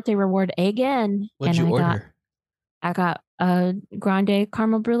used my birthday reward again. What'd and you I order? got a grande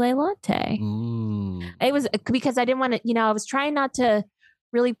caramel brulee latte. It was because I didn't want to, I was trying not to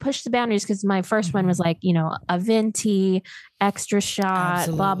really push the boundaries because my first one was like, a venti, extra shot,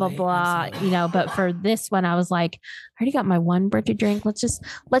 blah, blah, Absolutely, blah, absolutely. but for this one, I was like, I already got my one birthday drink. Let's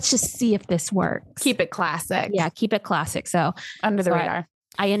just see if this works. Keep it classic. Yeah, keep it classic. So Under the So radar.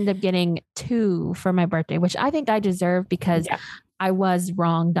 I ended up getting 2 for my birthday, which I think I deserve because Yeah. I was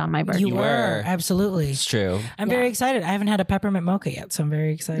wronged on my birthday. You were. Absolutely. It's true. I'm Yeah. very excited. I haven't had a peppermint mocha yet, so I'm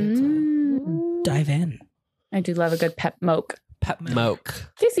very excited to dive in. I do love a good pep moke. Peppermint.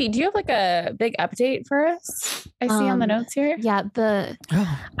 Moke. Casey, do you have like a big update for us? I see on the notes here. Yeah,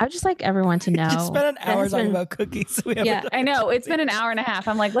 Oh. I would just like everyone to know. Just spent an that hour has talking been- about cookies. We haven't Yeah, done I know. It's been an hour and a half.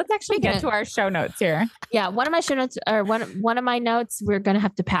 I'm like, let's actually Speaking get of- to our show notes here. Yeah, one of my show notes or one of my notes we're gonna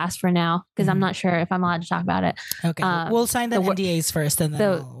have to pass for now because I'm not sure if I'm allowed to talk about it. Okay. We'll sign the the wor- NDAs first and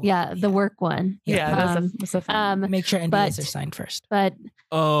then The work one. Yeah, Um, that's a fun. make sure NDAs but- are signed first. But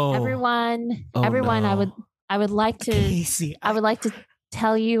Oh. everyone, Oh, I no. would like to Casey, I would like to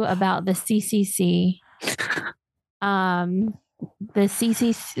tell you about the CCC. The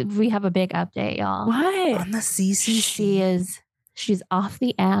CCC, we have a big update, y'all. what? on the CCC. She's off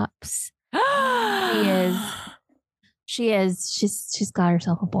the apps. She's got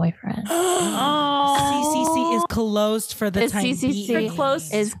herself a boyfriend. CCC is closed for the The time CCC being.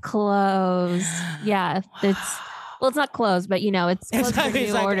 is closed. Yeah, it's not closed, but it's closed for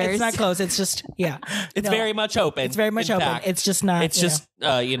new orders. It's not closed. It's just It's No. very much open. It's very much in open. fact. It's just not. It's just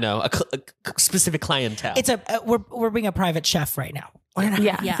a specific clientele. It's we're being a private chef right now. We're not,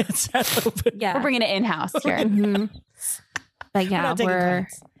 Yeah. Yeah. It's not open. Yeah. We're bringing it in house here. Mhm. But We're yeah, not taking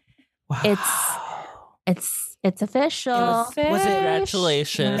clients. Wow. it's official. was it-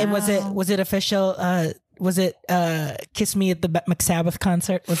 Congratulations. And was it official? Was it "Kiss Me at the McSabbath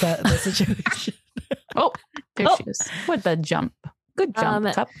concert"? Was that the situation? Oh, there she is. With the jump. Good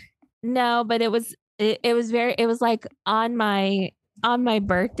jump. Cup. No, but it was like on my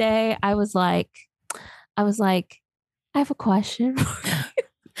birthday, I was like, I have a question.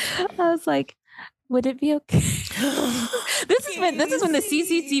 I was like, would it be okay? This is when the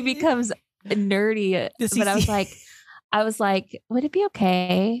CCC becomes nerdy. But I was like, would it be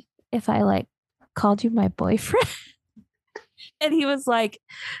okay if I like called you my boyfriend? And he was like,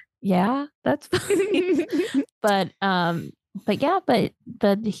 yeah, that's fine. but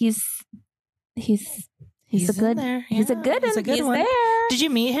he's a good there. he's a Yeah, good he's a good he's one. there. Did you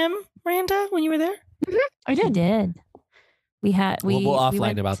meet him, Miranda, when you were there? I did. We'll offline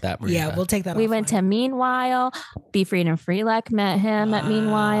went, about that. Yeah, Marika. we'll take that. we went to Meanwhile. Be Freedom Freelek met him at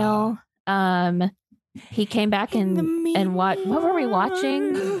Meanwhile. He came back and what were we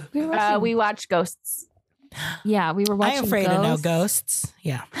watching? We watched Ghosts. Yeah, we were I watching. am afraid of no ghosts.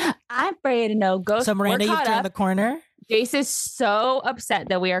 Yeah. I'm afraid of no ghosts. So Miranda, We're you've caught turned up. the corner. Jace is so upset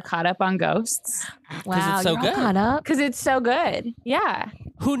that we are caught up on Ghosts Wow, it's so you're all good. caught up. because it's so good. Yeah,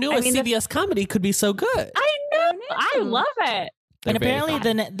 Who knew I a mean, CBS comedy could be so good? I know. I love it. They're And very apparently,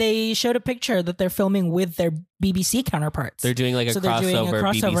 fun. then they showed a picture that they're filming with their BBC counterparts. They're doing like a So they're doing a crossover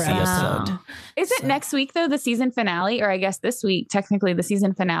BBC episode. episode. Wow. Is it So- next week though? The season finale, or I guess this week, technically the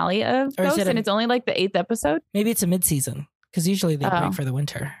season finale of Or is Ghosts, it and it's only like the 8th episode. Maybe it's a mid-season because usually they Oh. break for the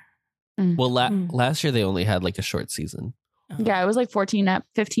winter. Well, Mm. last year they only had like a short season. Yeah, it was like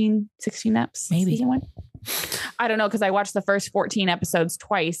 15, 16 eps. Maybe. Season 1. I don't know because I watched the first 14 episodes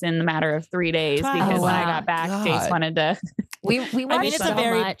twice in the matter of 3 days Wow. because Oh, when I wow. got back, God. Jace wanted to We watched so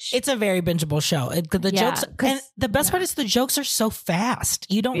much. it's a very bingeable show. The Yeah, jokes, and the best part is the jokes are so fast.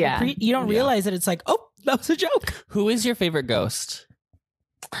 You don't realize that it's like, oh, that was a joke. Who is your favorite ghost?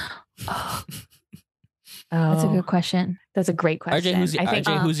 That's a good question. That's a great question.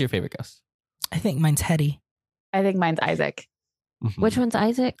 RJ, who's your favorite ghost? I think mine's Hetty. I think mine's Isaac. Mm-hmm. Which one's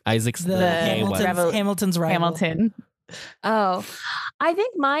Isaac? Isaac's the Hamilton's rival. Hamilton. Oh, I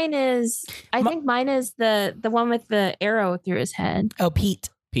think mine is. I think mine is the one with the arrow through his head. Oh, Pete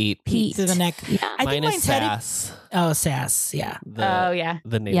Pete through the neck. Yeah. I Mine think is mine's Hetty. Sass. Oh, Sass. Yeah.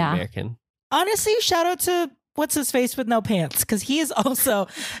 The Native American. Honestly, shout out to what's his face with no pants, because he is also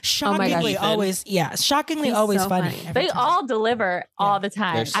shockingly always He's always so funny. funny. They all deliver all the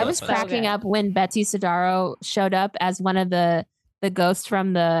time. They're so I was funny. cracking up when Betsy Sidaro showed up as one of the ghosts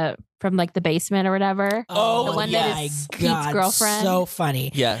from the basement or whatever. Oh, the one yes. that is My Pete's God, girlfriend. so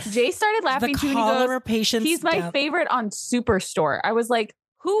funny. Yes. Jay started laughing The too. And he cholera goes, patients. he's my favorite on Superstore. I was like,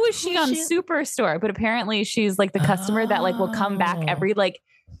 who is she on Superstore? But apparently she's like the customer that like will come back every like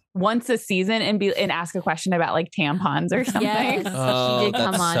once a season and ask a question about like tampons or something. Yes. Oh, She did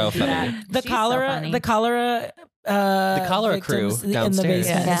come that's on so and do funny. that. The She's so cholera, funny. the cholera crew victims in the downstairs.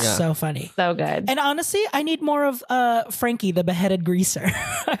 basement Yeah. is so funny. So good. And honestly, I need more of Frankie, the beheaded greaser.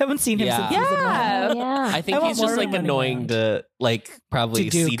 I haven't seen him since season one. Yeah. Yeah. I think I want he's just more like of him annoying around. to like probably To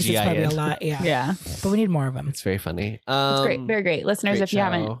do, 'cause it's CGI probably it. a lot. Yeah. Yeah. But we need more of him. It's very funny. It's great. Very great. Listeners, great if you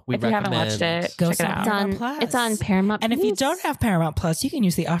haven't show. We'd watched recommend. it, Go check it see out. Paramount It's on Plus. Paramount. And if you Plus. don't have Paramount Plus, you can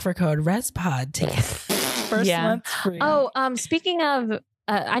use the offer code RESPOD to get first Yeah. month free. Oh, speaking of,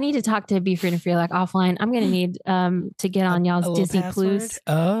 I need to talk to Be Free and Free like offline. I'm gonna need to get on A y'all's little Disney password? Plus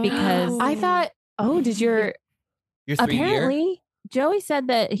Oh. because I thought, did your Your 3 year? apparently Joey said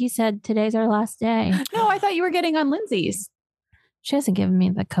that he said today's our last day. no, I thought you were getting on Lindsay's. She hasn't given me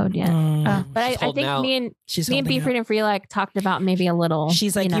the code yet. But I holding think out. me and She's Be holding Free out. and Free like talked about maybe a little.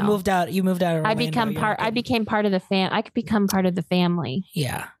 She's like, you moved out. You moved out. Of I Orlando. become You're part. not I gonna-" became part of the I could become part of the family.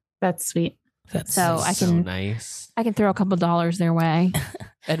 Yeah. That's sweet. That's So I So can nice. I can throw a couple dollars their way.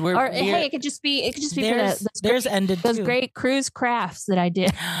 And we're Or near- hey, it could just be for There's those ended those too. great cruise crafts that I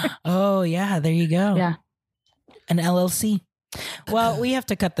did. Oh yeah, there you go. Yeah. An LLC. Well, we have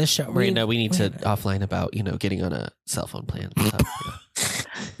to cut this show. Marina, we need to offline about getting on a cell phone plan. So,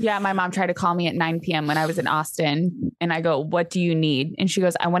 Yeah, my mom tried to call me at 9 p.m. when I was in Austin. And I go, what do you need? And she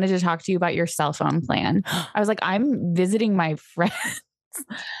goes, I wanted to talk to you about your cell phone plan. I was like, I'm visiting my friends.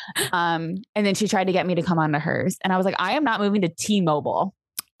 And then she tried to get me to come onto hers. And I was like, I am not moving to T-Mobile.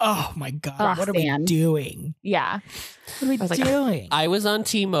 Oh my God. What are we Roxanne. doing? Yeah. What are we I was like, doing? I was on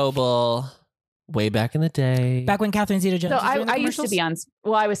T-Mobile way back in the day. Back when Catherine Zeta-Jones So was doing the I used to commercials? be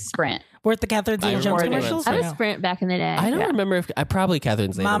on, I was Sprint. We're at the Catherine I Zeta-Jones remember commercials? I or was no? Sprint back in the day. I don't remember if I probably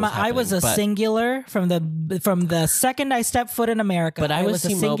Catherine Zeta Mama, was I was a happening, but- singular from the second I stepped foot in America. But I was a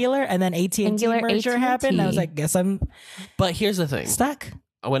T-Mobile- singular, and then AT&T Singular merger AT&T. happened. I was like, guess I'm But here's the thing. stuck.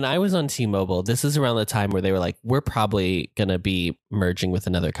 When I was on T-Mobile, this is around the time where they were like, we're probably going to be merging with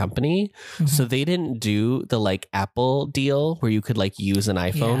another company. Mhm. So they didn't do the like Apple deal where you could like use an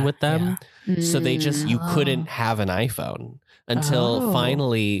iPhone Yeah, with them. So they just, you Oh. couldn't have an iPhone until Oh.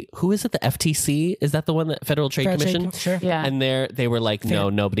 finally, who is it? The FTC? Is that the one that Federal Trade Fair trade Commission? Sure. Yeah. And they were like,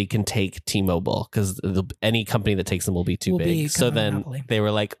 no, nobody can take T-Mobile because any company that takes them will be too Will big. become So a then monopoly. they were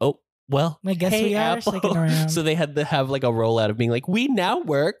like, oh, well, I guess hey, we are Apple. sticking around. So they had to have like a rollout of being like, we now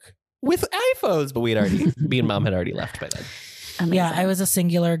work with iPhones, but me and mom had already left by then. Amazing. Yeah, I was a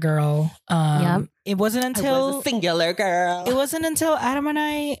singular girl. Yep. It wasn't until singular girl. it wasn't until Adam and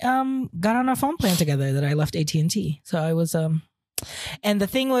I got on a phone plan together that I left AT&T. So I was and the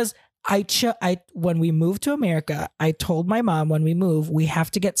thing was when we moved to America, I told my mom when we move, we have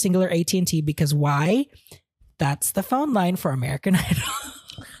to get singular AT&T because why? That's the phone line for American Idol.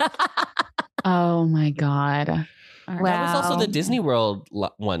 Oh my God. All right. That was also the Wow. Disney World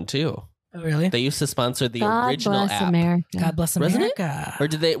one too. Oh, really? They used to sponsor the God original bless app. America. God bless Wasn't it? America. Or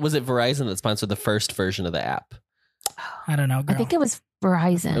was it Verizon that sponsored the first version of the app? I don't know, I girl. think it was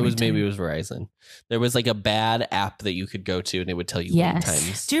Verizon. Maybe it was Verizon. There was like a bad app that you could go to and it would tell you Yes. wait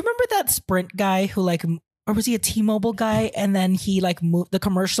times. Do you remember that Sprint guy who or was he a T-Mobile guy? And then he moved the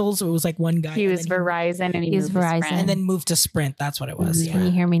commercials. It was like one guy. He and was then Verizon and he was moved to Verizon. Sprint. and then moved to Sprint. That's what it was. Can you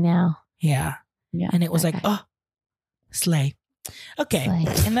Yeah. hear me now? Yeah. Yeah. And it was like, Okay. oh, slay. Okay.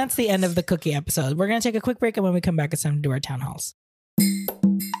 Slay. And that's the end of the cookie episode. We're going to take a quick break. And when we come back, it's time to do our town halls.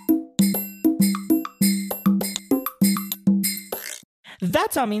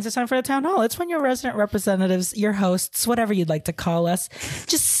 That's all means it's time for the town hall. It's when your resident representatives, your hosts, whatever you'd like to call us,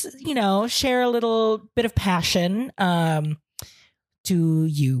 just, share a little bit of passion to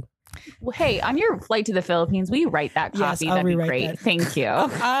you. Well, hey, on your flight to the Philippines, will you write that Yes, copy? I'll That'd be rewrite great. that. Thank you.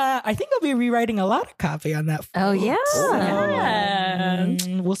 I think I'll be rewriting a lot of copy on that. Oh, yeah.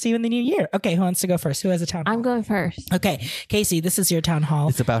 We'll see you in the new year. Okay, who wants to go first? Who has a town hall? I'm going first. Okay, Casey, this is your town hall.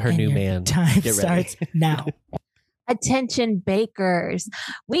 It's about her and new your man. Time Get ready. starts now. Attention bakers.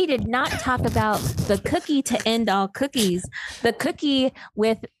 We did not talk about the cookie to end all cookies. The cookie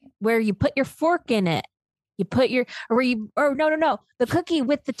with where you put your fork in it. You put your no. The cookie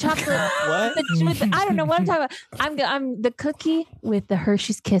with the chocolate. What? I don't know what I'm talking about. I'm the cookie with the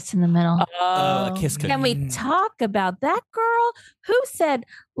Hershey's Kiss in the middle. Oh, a kiss cookie. Can we talk about that girl who said,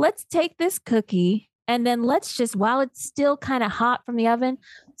 let's take this cookie and then let's just, while it's still kind of hot from the oven,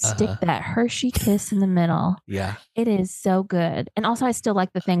 stick that Hershey Kiss in the middle. Yeah. It is so good. And also, I still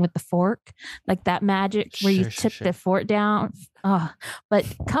like the thing with the fork, like that magic where you took the fork down. Oh, but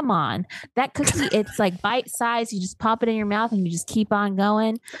come on. That cookie, it's like bite size. You just pop it in your mouth and you just keep on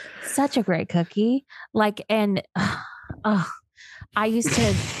going. Such a great cookie. Like, and I used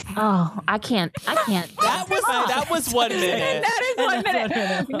to, I can't. That was 1 minute. That is 1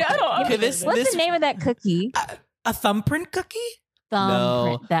 minute. No. Okay, this What's the name of that cookie? A thumbprint cookie?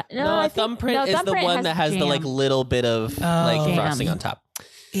 Thumbprint. A thumbprint is the one that has the like little bit of like frosting on top.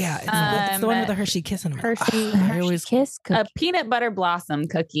 Yeah, it's the one with the Hershey Kiss in it. Hershey Kiss cookie. A peanut butter blossom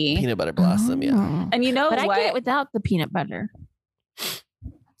cookie. Peanut butter blossom, yeah. And you know but what? I get it without the peanut butter.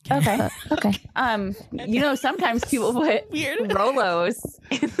 Okay. Okay. You know, sometimes people put Rolos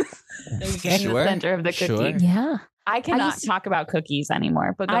in the center of the cookie. Sure. Yeah. I cannot talk about cookies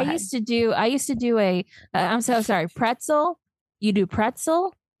anymore. But go ahead. used to do a I'm so sorry, pretzel. You do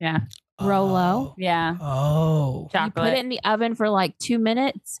pretzel, Yeah. Rolo. Yeah. Oh. You put Chocolate. it in the oven for like 2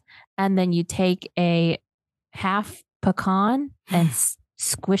 minutes, and then you take a half pecan and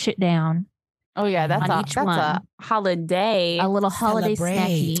squish it down. Oh yeah, that's On each a one. holiday. A little holiday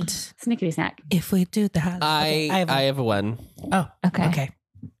snacky. Snickety snack. If we do that. I have one. Oh, Okay. okay.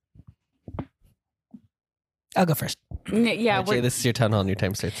 I'll go first. Yeah, Jay, this is your town hall and your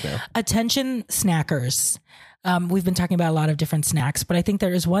time starts now. Attention snackers. We've been talking about a lot of different snacks, but I think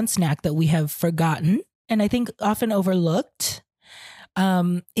there is one snack that we have forgotten and I think often overlooked.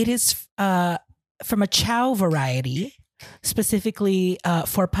 It is from a chow variety, specifically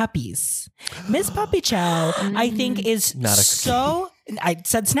for puppies. Miss Puppy Chow, I think, is Not a so. I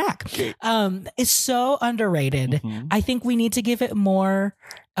said snack. Is so underrated. Mhm. I think we need to give it more.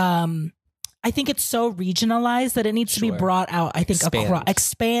 I think it's so regionalized that it needs to be Sure. brought out. I think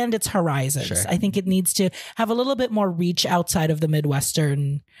expand its horizons. Sure. I think it needs to have a little bit more reach outside of the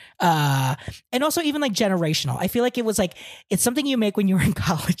Midwestern, and also even like generational. I feel like it was like it's something you make when you were in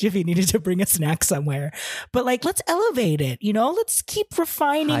college if you needed to bring a snack somewhere. But like, let's elevate it. You know, let's keep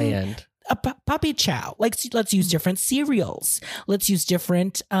refining High end. a puppy chow. Like, let's use different cereals. Let's use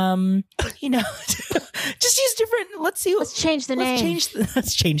different, just use different. Let's change the name.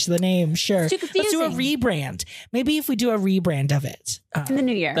 Let's change the name. Sure. It's too Let's do a confusing. rebrand. Maybe if we do a rebrand of it in the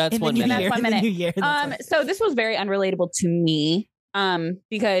new year. That's in the 1 new minute. year. That's 1 in the minute. new year. That's So this was very unrelatable to me.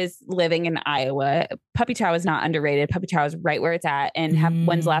 Because living in Iowa, Puppy Chow is not underrated. Puppy Chow is right where it's at. And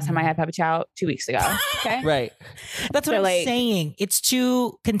when's the last time I had Puppy Chow? 2 weeks ago. Okay. Right. That's what So, I'm like- saying. It's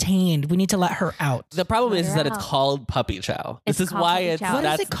too contained. We need to let her out. The problem is that it's out. called puppy chow. It's This is called why puppy it's chow. What is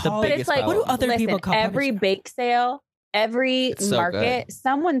that's it the called? But biggest it's like, What do problem. other people call every Puppy Chow? bake sale, every It's so market,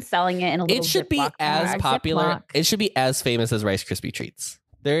 someone's selling it in a little It should be Ziploc as bag. popular. Ziploc. It should be as famous as Rice Krispie treats.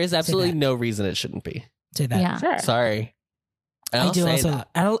 There is absolutely that. no reason it shouldn't be. Say that. Yeah. Sure. Sorry. And I I'll do say also. that.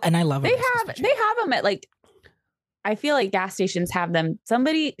 And I love They it. have them at like, I feel like gas stations have them. Some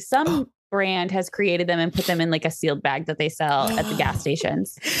brand has created them and put them in like a sealed bag that they sell at the gas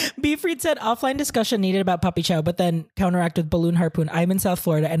stations. Beefreed said offline discussion needed about Puppy Chow, but then counteract with Balloon Harpoon. I'm in South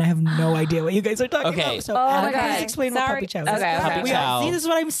Florida and I have no idea what you guys are talking Okay. about. So Oh Adam, my please God. explain what Sorry. Puppy Chow is. Okay, Puppy We Chow. see, this is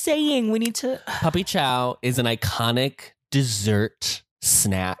what I'm saying. We need to. Puppy chow is an iconic dessert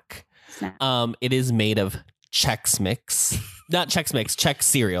snack. It is made of Chex Mix. Not Chex Mix, Chex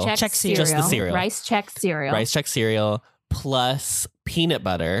cereal. Chex cereal. Just the cereal. Rice Chex cereal. Rice Chex cereal plus peanut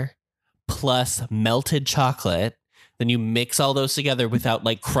butter plus melted chocolate. Then you mix all those together without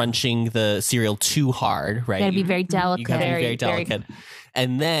like crunching the cereal too hard, right? Gotta be very You delicate. gotta be very Very, very- delicate.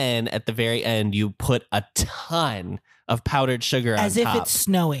 And then at the very end, you put a ton of powdered sugar As on if top. it's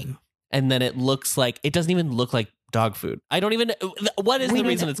snowing. And then it looks like, it doesn't even look like dog food. I don't even, what is the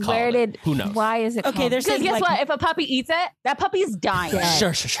reason it's called? Who knows? Why is it? Okay, called? there's Because saying guess like, what? If a puppy eats it, that puppy's dying. Dead.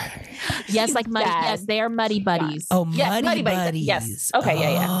 Sure. yes, like muddy. Dead. Yes, they are muddy buddies. oh, Yes, Muddy Muddy Buddies. Buddies. Yes. Okay,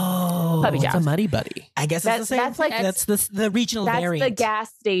 yeah. Oh, Puppy it's Chows. a Muddy Buddy. I guess it's the same That's like- thing. That's the regional That's variant. the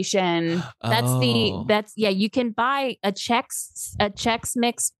gas station. You can buy a Chex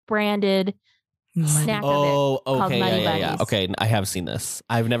Mix branded snack of it. Oh, called okay, Muddy yeah. Buddies. Okay, I have seen this.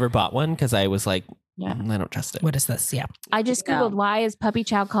 I've never bought one because I was like, Yeah. I don't trust it. What is this? Yeah. I just No. Googled why is puppy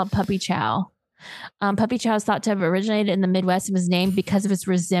chow called puppy chow. Puppy chow is thought to have originated in the Midwest and was named because of its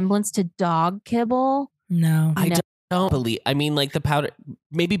resemblance to dog kibble. No. I No. don't believe. I mean, like the powder,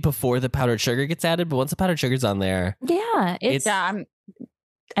 maybe before the powdered sugar gets added, but once the powdered sugar's on there, Yeah, it's Yeah.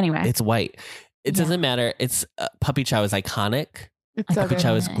 Anyway, it's white. It Yeah. doesn't matter. It's puppy chow is iconic. it's so Puppy good.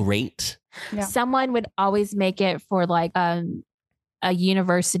 chow is Yeah. great. Yeah. someone would always make it for like a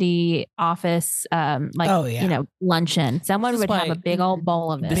university office, Oh, yeah. luncheon. Someone This is would have why- a big old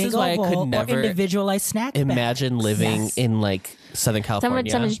bowl of it. This Big is why I old could bowl or never individualized snack bag. Imagine living Yes. in like Southern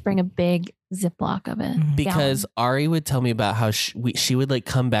California. Someone just bring a big Ziploc of it. Mhm. Because Ari would tell me about how she would like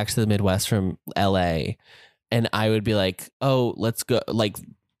come back to the Midwest from LA, and I would be like, "Oh, let's go!" Like,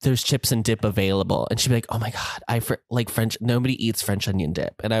 there's chips and dip available, and she'd be like, "Oh my god, like French. Nobody eats French onion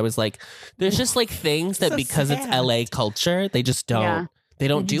dip," and I was like, "There's just like things that So because it's sad. LA culture, they just don't. Yeah. They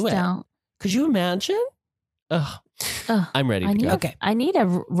don't do it. Don't. Could you imagine? Ugh, Ugh. I'm ready I to need, go. Okay. I need a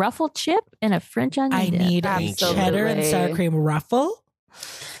ruffled chip and a French onion I dip. need a Absolutely. cheddar and sour cream ruffle,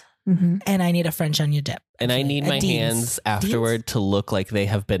 Mhm. and I need a French onion dip. And I need A my Dean's. hands afterward to look like they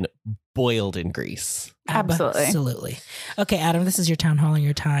have been boiled in grease. Absolutely. Absolutely. Okay, Adam, this is your town hall and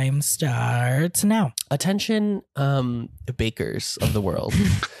your time starts now. Attention, bakers of the world.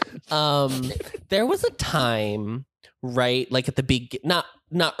 There was a time, right, like at the big, not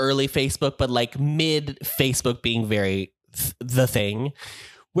early Facebook, but like mid Facebook being very the thing,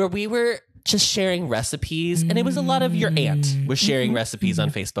 where we were just sharing recipes, and it was a lot of your aunt was sharing Mhm. recipes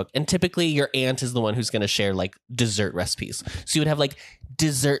on Facebook, and typically your aunt is the one who's going to share like dessert recipes. So you would have like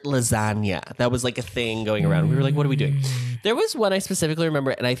dessert lasagna. That was like a thing going around. We were like, what are we doing? There was one I specifically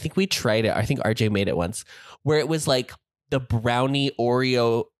remember, and I think we tried it. I think RJ made it once, where it was like the brownie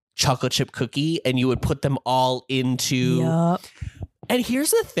Oreo chocolate chip cookie, and you would put them all into. Yup. And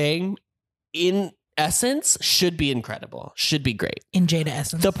here's the thing: in essence, should be incredible, should be great. In Jada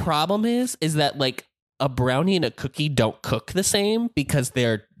Essence. The problem is that like a brownie and a cookie don't cook the same because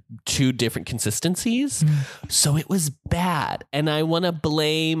they're two different consistencies. So it was bad, and I want to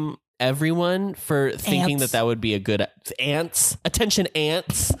blame everyone for thinking Ants. that would be a good attention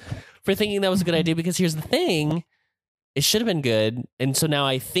ants for thinking that was a good idea, because here's the thing, it should have been good, and so now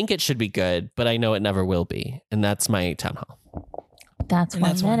I think it should be good, but I know it never will be, and that's my town hall. That's, And 1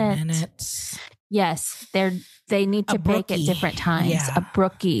 that's minute. 1 minute. Yes, they need A to bake at brookie. different times. Yeah. A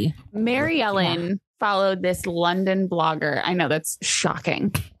brookie. Mary Ellen followed this London blogger. I know that's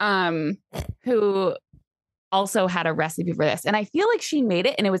shocking. Who also had a recipe for this. And I feel like she made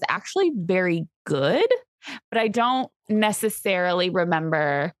it and it was actually very good, but I don't necessarily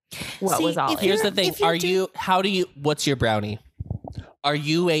remember what See, was all if in it. Here's the You're- thing: if you what's your brownie? Are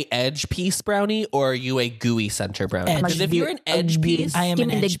you a edge piece brownie or are you a gooey center brownie? Edge. Because if you're an edge piece, I am Give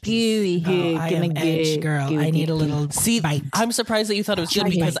an me the edge piece. gooey. Oh, I Give me am the edge girl. gooey, I need a little see, bite. I'm surprised that you thought it was good,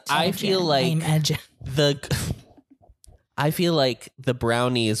 Bite. because I feel like I'm edge. the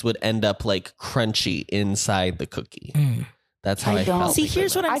brownies would end up like crunchy inside the cookie. Mm. That's how I I, don't- felt. See, thinking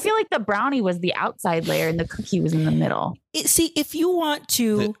here's about what I feel like the brownie was the outside layer and the cookie was in the middle. See, if you want it.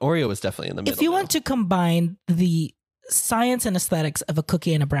 to, The Oreo was definitely in the middle. if you want to combine the science and aesthetics of a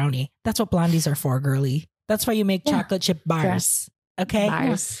cookie and a brownie, that's what blondies are for, girly. That's why you make Yeah. chocolate chip bars. Okay.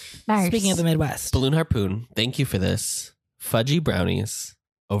 Bars. Speaking of the Midwest, Balloon Harpoon, thank you for this. Fudgy brownies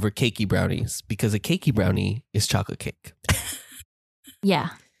over cakey brownies, because a cakey brownie is chocolate cake. Yeah.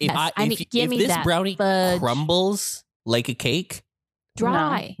 If, Yes, I need- give if me this that brownie fudge. crumbles like a cake,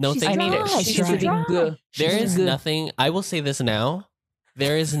 Dry. No, She's thank I need it. dry. She's She's dry. really good. there She's is good. nothing. I will say this now.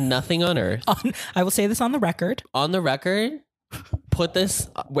 There is nothing on earth, I will say this on the record. on the record, put this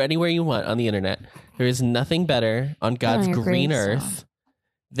anywhere you want on the internet. There is nothing better on God's your green gravestone. earth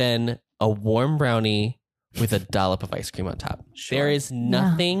than a warm brownie with a dollop of ice cream on top. There is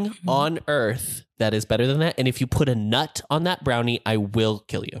nothing on earth that is better than that. And if you put a nut on that brownie, I will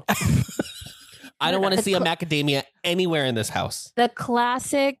kill you. I don't want to see a macadamia anywhere in this house. The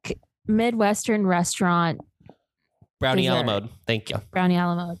classic Midwestern restaurant Brownie a la Dessert. mode. Thank you. brownie a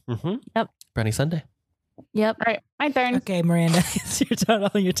la mode. Mm-hmm. Yep. Brownie Sunday. Yep. All right, my turn. Okay, Miranda, it's your time.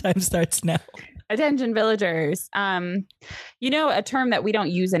 All your time starts now. Attention villagers. You know, a term that we don't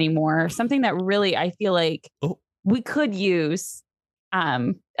use anymore, something that really I feel like Oh. we could use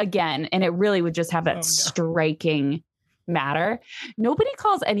again, and it really would just have that Oh, no. striking matter. Nobody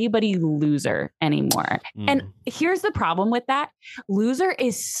calls anybody loser anymore. And here's the problem with that. Loser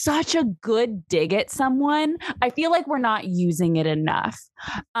is such a good dig at someone. I feel like we're not using it enough.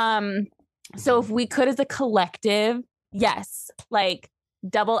 So if we could as a collective, yes, like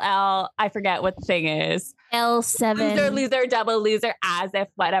double L, I forget what the thing is. L7. Loser, double loser, as if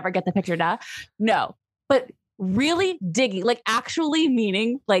whatever, get the picture, duh. No, but really digging, like actually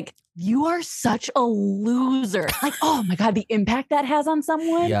meaning like you are such a loser. Like, oh my God, the impact that has on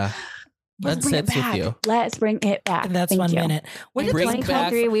someone. Yeah. Let's bring it back. Let's bring it back. And that's Thank 1 you. minute. In Bring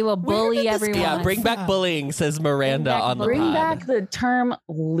 2023, we will bully everyone. Yeah, bring back bullying, says Miranda on the Bring pod. back the term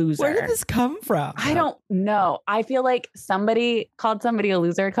loser. Where did this come from? I don't know. I feel like somebody called somebody a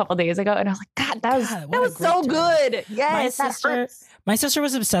loser a couple days ago, and I was like, God, that was so good. Yes, My sister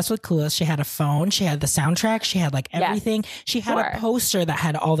was obsessed with Clueless. She had a phone. She had the soundtrack. She had like everything. She had a poster that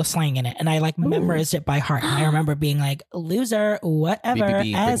had all the slang in it, and I like memorized it by heart. And I remember being like, "Loser, whatever,"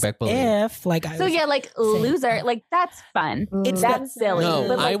 BBB, as bring back bullying. if like. I was like loser, like that's fun. That's silly. No,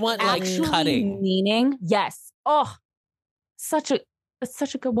 but, I want like actually cutting. Meaning, yes. Oh, it's such a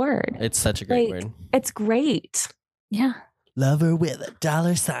good word. It's such a great word. It's great. Yeah. Lover with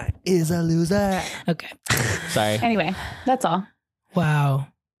a $sign is a loser. Okay. Sorry. Anyway, that's all. Wow.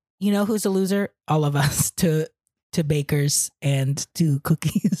 You know who's a loser? All of us to bakers and to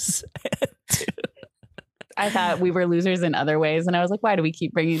cookies. I thought we were losers in other ways, and I was like, why do we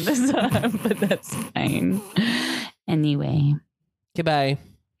keep bringing this up? But that's fine. Anyway. Goodbye.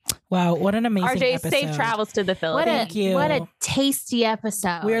 Wow, what an amazing RJ, episode. safe travels to the Philippines. What a tasty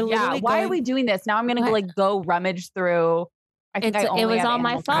episode. We're literally why are we doing this? Now I'm going to go rummage through. I think it was all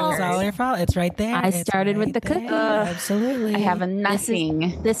my fault. It's all your fault. It's right there. I started with the cookies. Absolutely. I have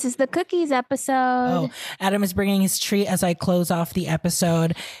nothing. This is the cookies episode. Oh, Adam is bringing his treat as I close off the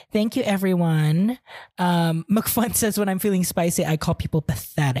episode. Thank you, everyone. McFun says, when I'm feeling spicy, I call people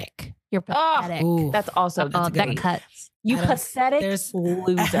pathetic. You're pathetic. That's also that cuts. You Adam's, pathetic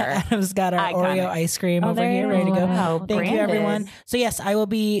loser. Adam's got our Oreo ice cream over here ready to go. Wow, Thank you, everyone. So yes,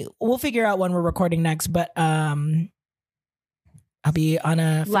 we'll figure out when we're recording next, but I'll be on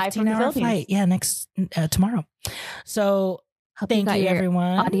a 15-hour flight. Yeah, next tomorrow. So thank you,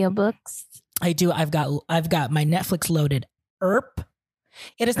 everyone. Audiobooks. I do. I've got my Netflix loaded.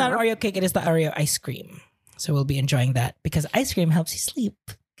 It is not an Oreo cake. It is the Oreo ice cream. So we'll be enjoying that because ice cream helps you sleep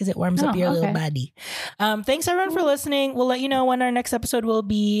because it warms up your little body. Thanks everyone for listening. We'll let you know when our next episode will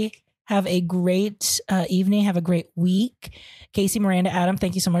be. Have a great evening. Have a great week. Casey, Miranda, Adam,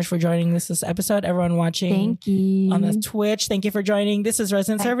 thank you so much for joining this episode. Everyone watching thank you. on the Twitch, thank you for joining. This is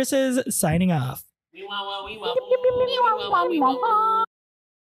Resident Services signing off.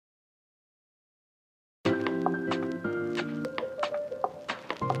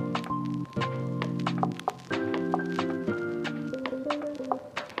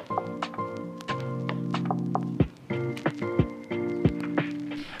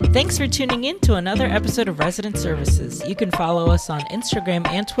 Thanks for tuning in to another episode of Resident Services. You can follow us on Instagram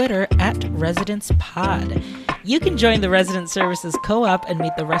and Twitter at ResidencePod. You can join the Resident Services Co-op and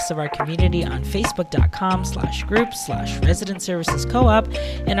meet the rest of our community on Facebook.com/group/Resident Services Co-op.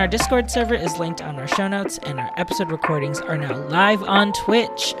 And our Discord server is linked on our show notes, and our episode recordings are now live on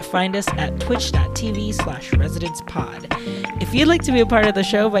Twitch. Find us at twitch.tv/ResidencePod. If you'd like to be a part of the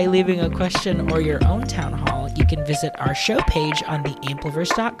show by leaving a question or your own town hall, you can visit our show page on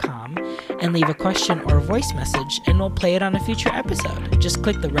theampliverse.com and leave a question or voice message, and we'll play it on a future episode. Just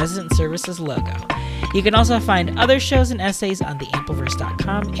click the Resident Services logo. You can also find other shows and essays on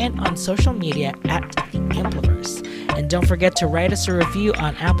theampliverse.com and on social media at The Ampliverse. And don't forget to write us a review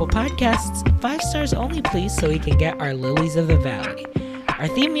on Apple Podcasts. 5 stars only, please, so we can get our Lilies of the Valley. Our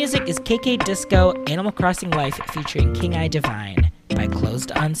theme music is KK Disco, Animal Crossing Life, featuring King Eye Divine by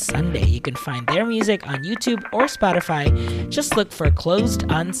Closed on Sunday. You can find their music on YouTube or Spotify. Just look for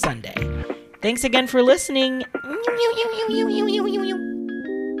Closed on Sunday. Thanks again for listening.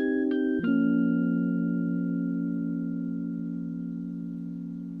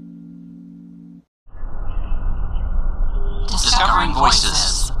 Discovering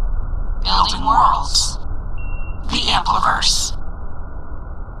voices, building worlds. The Ampliverse.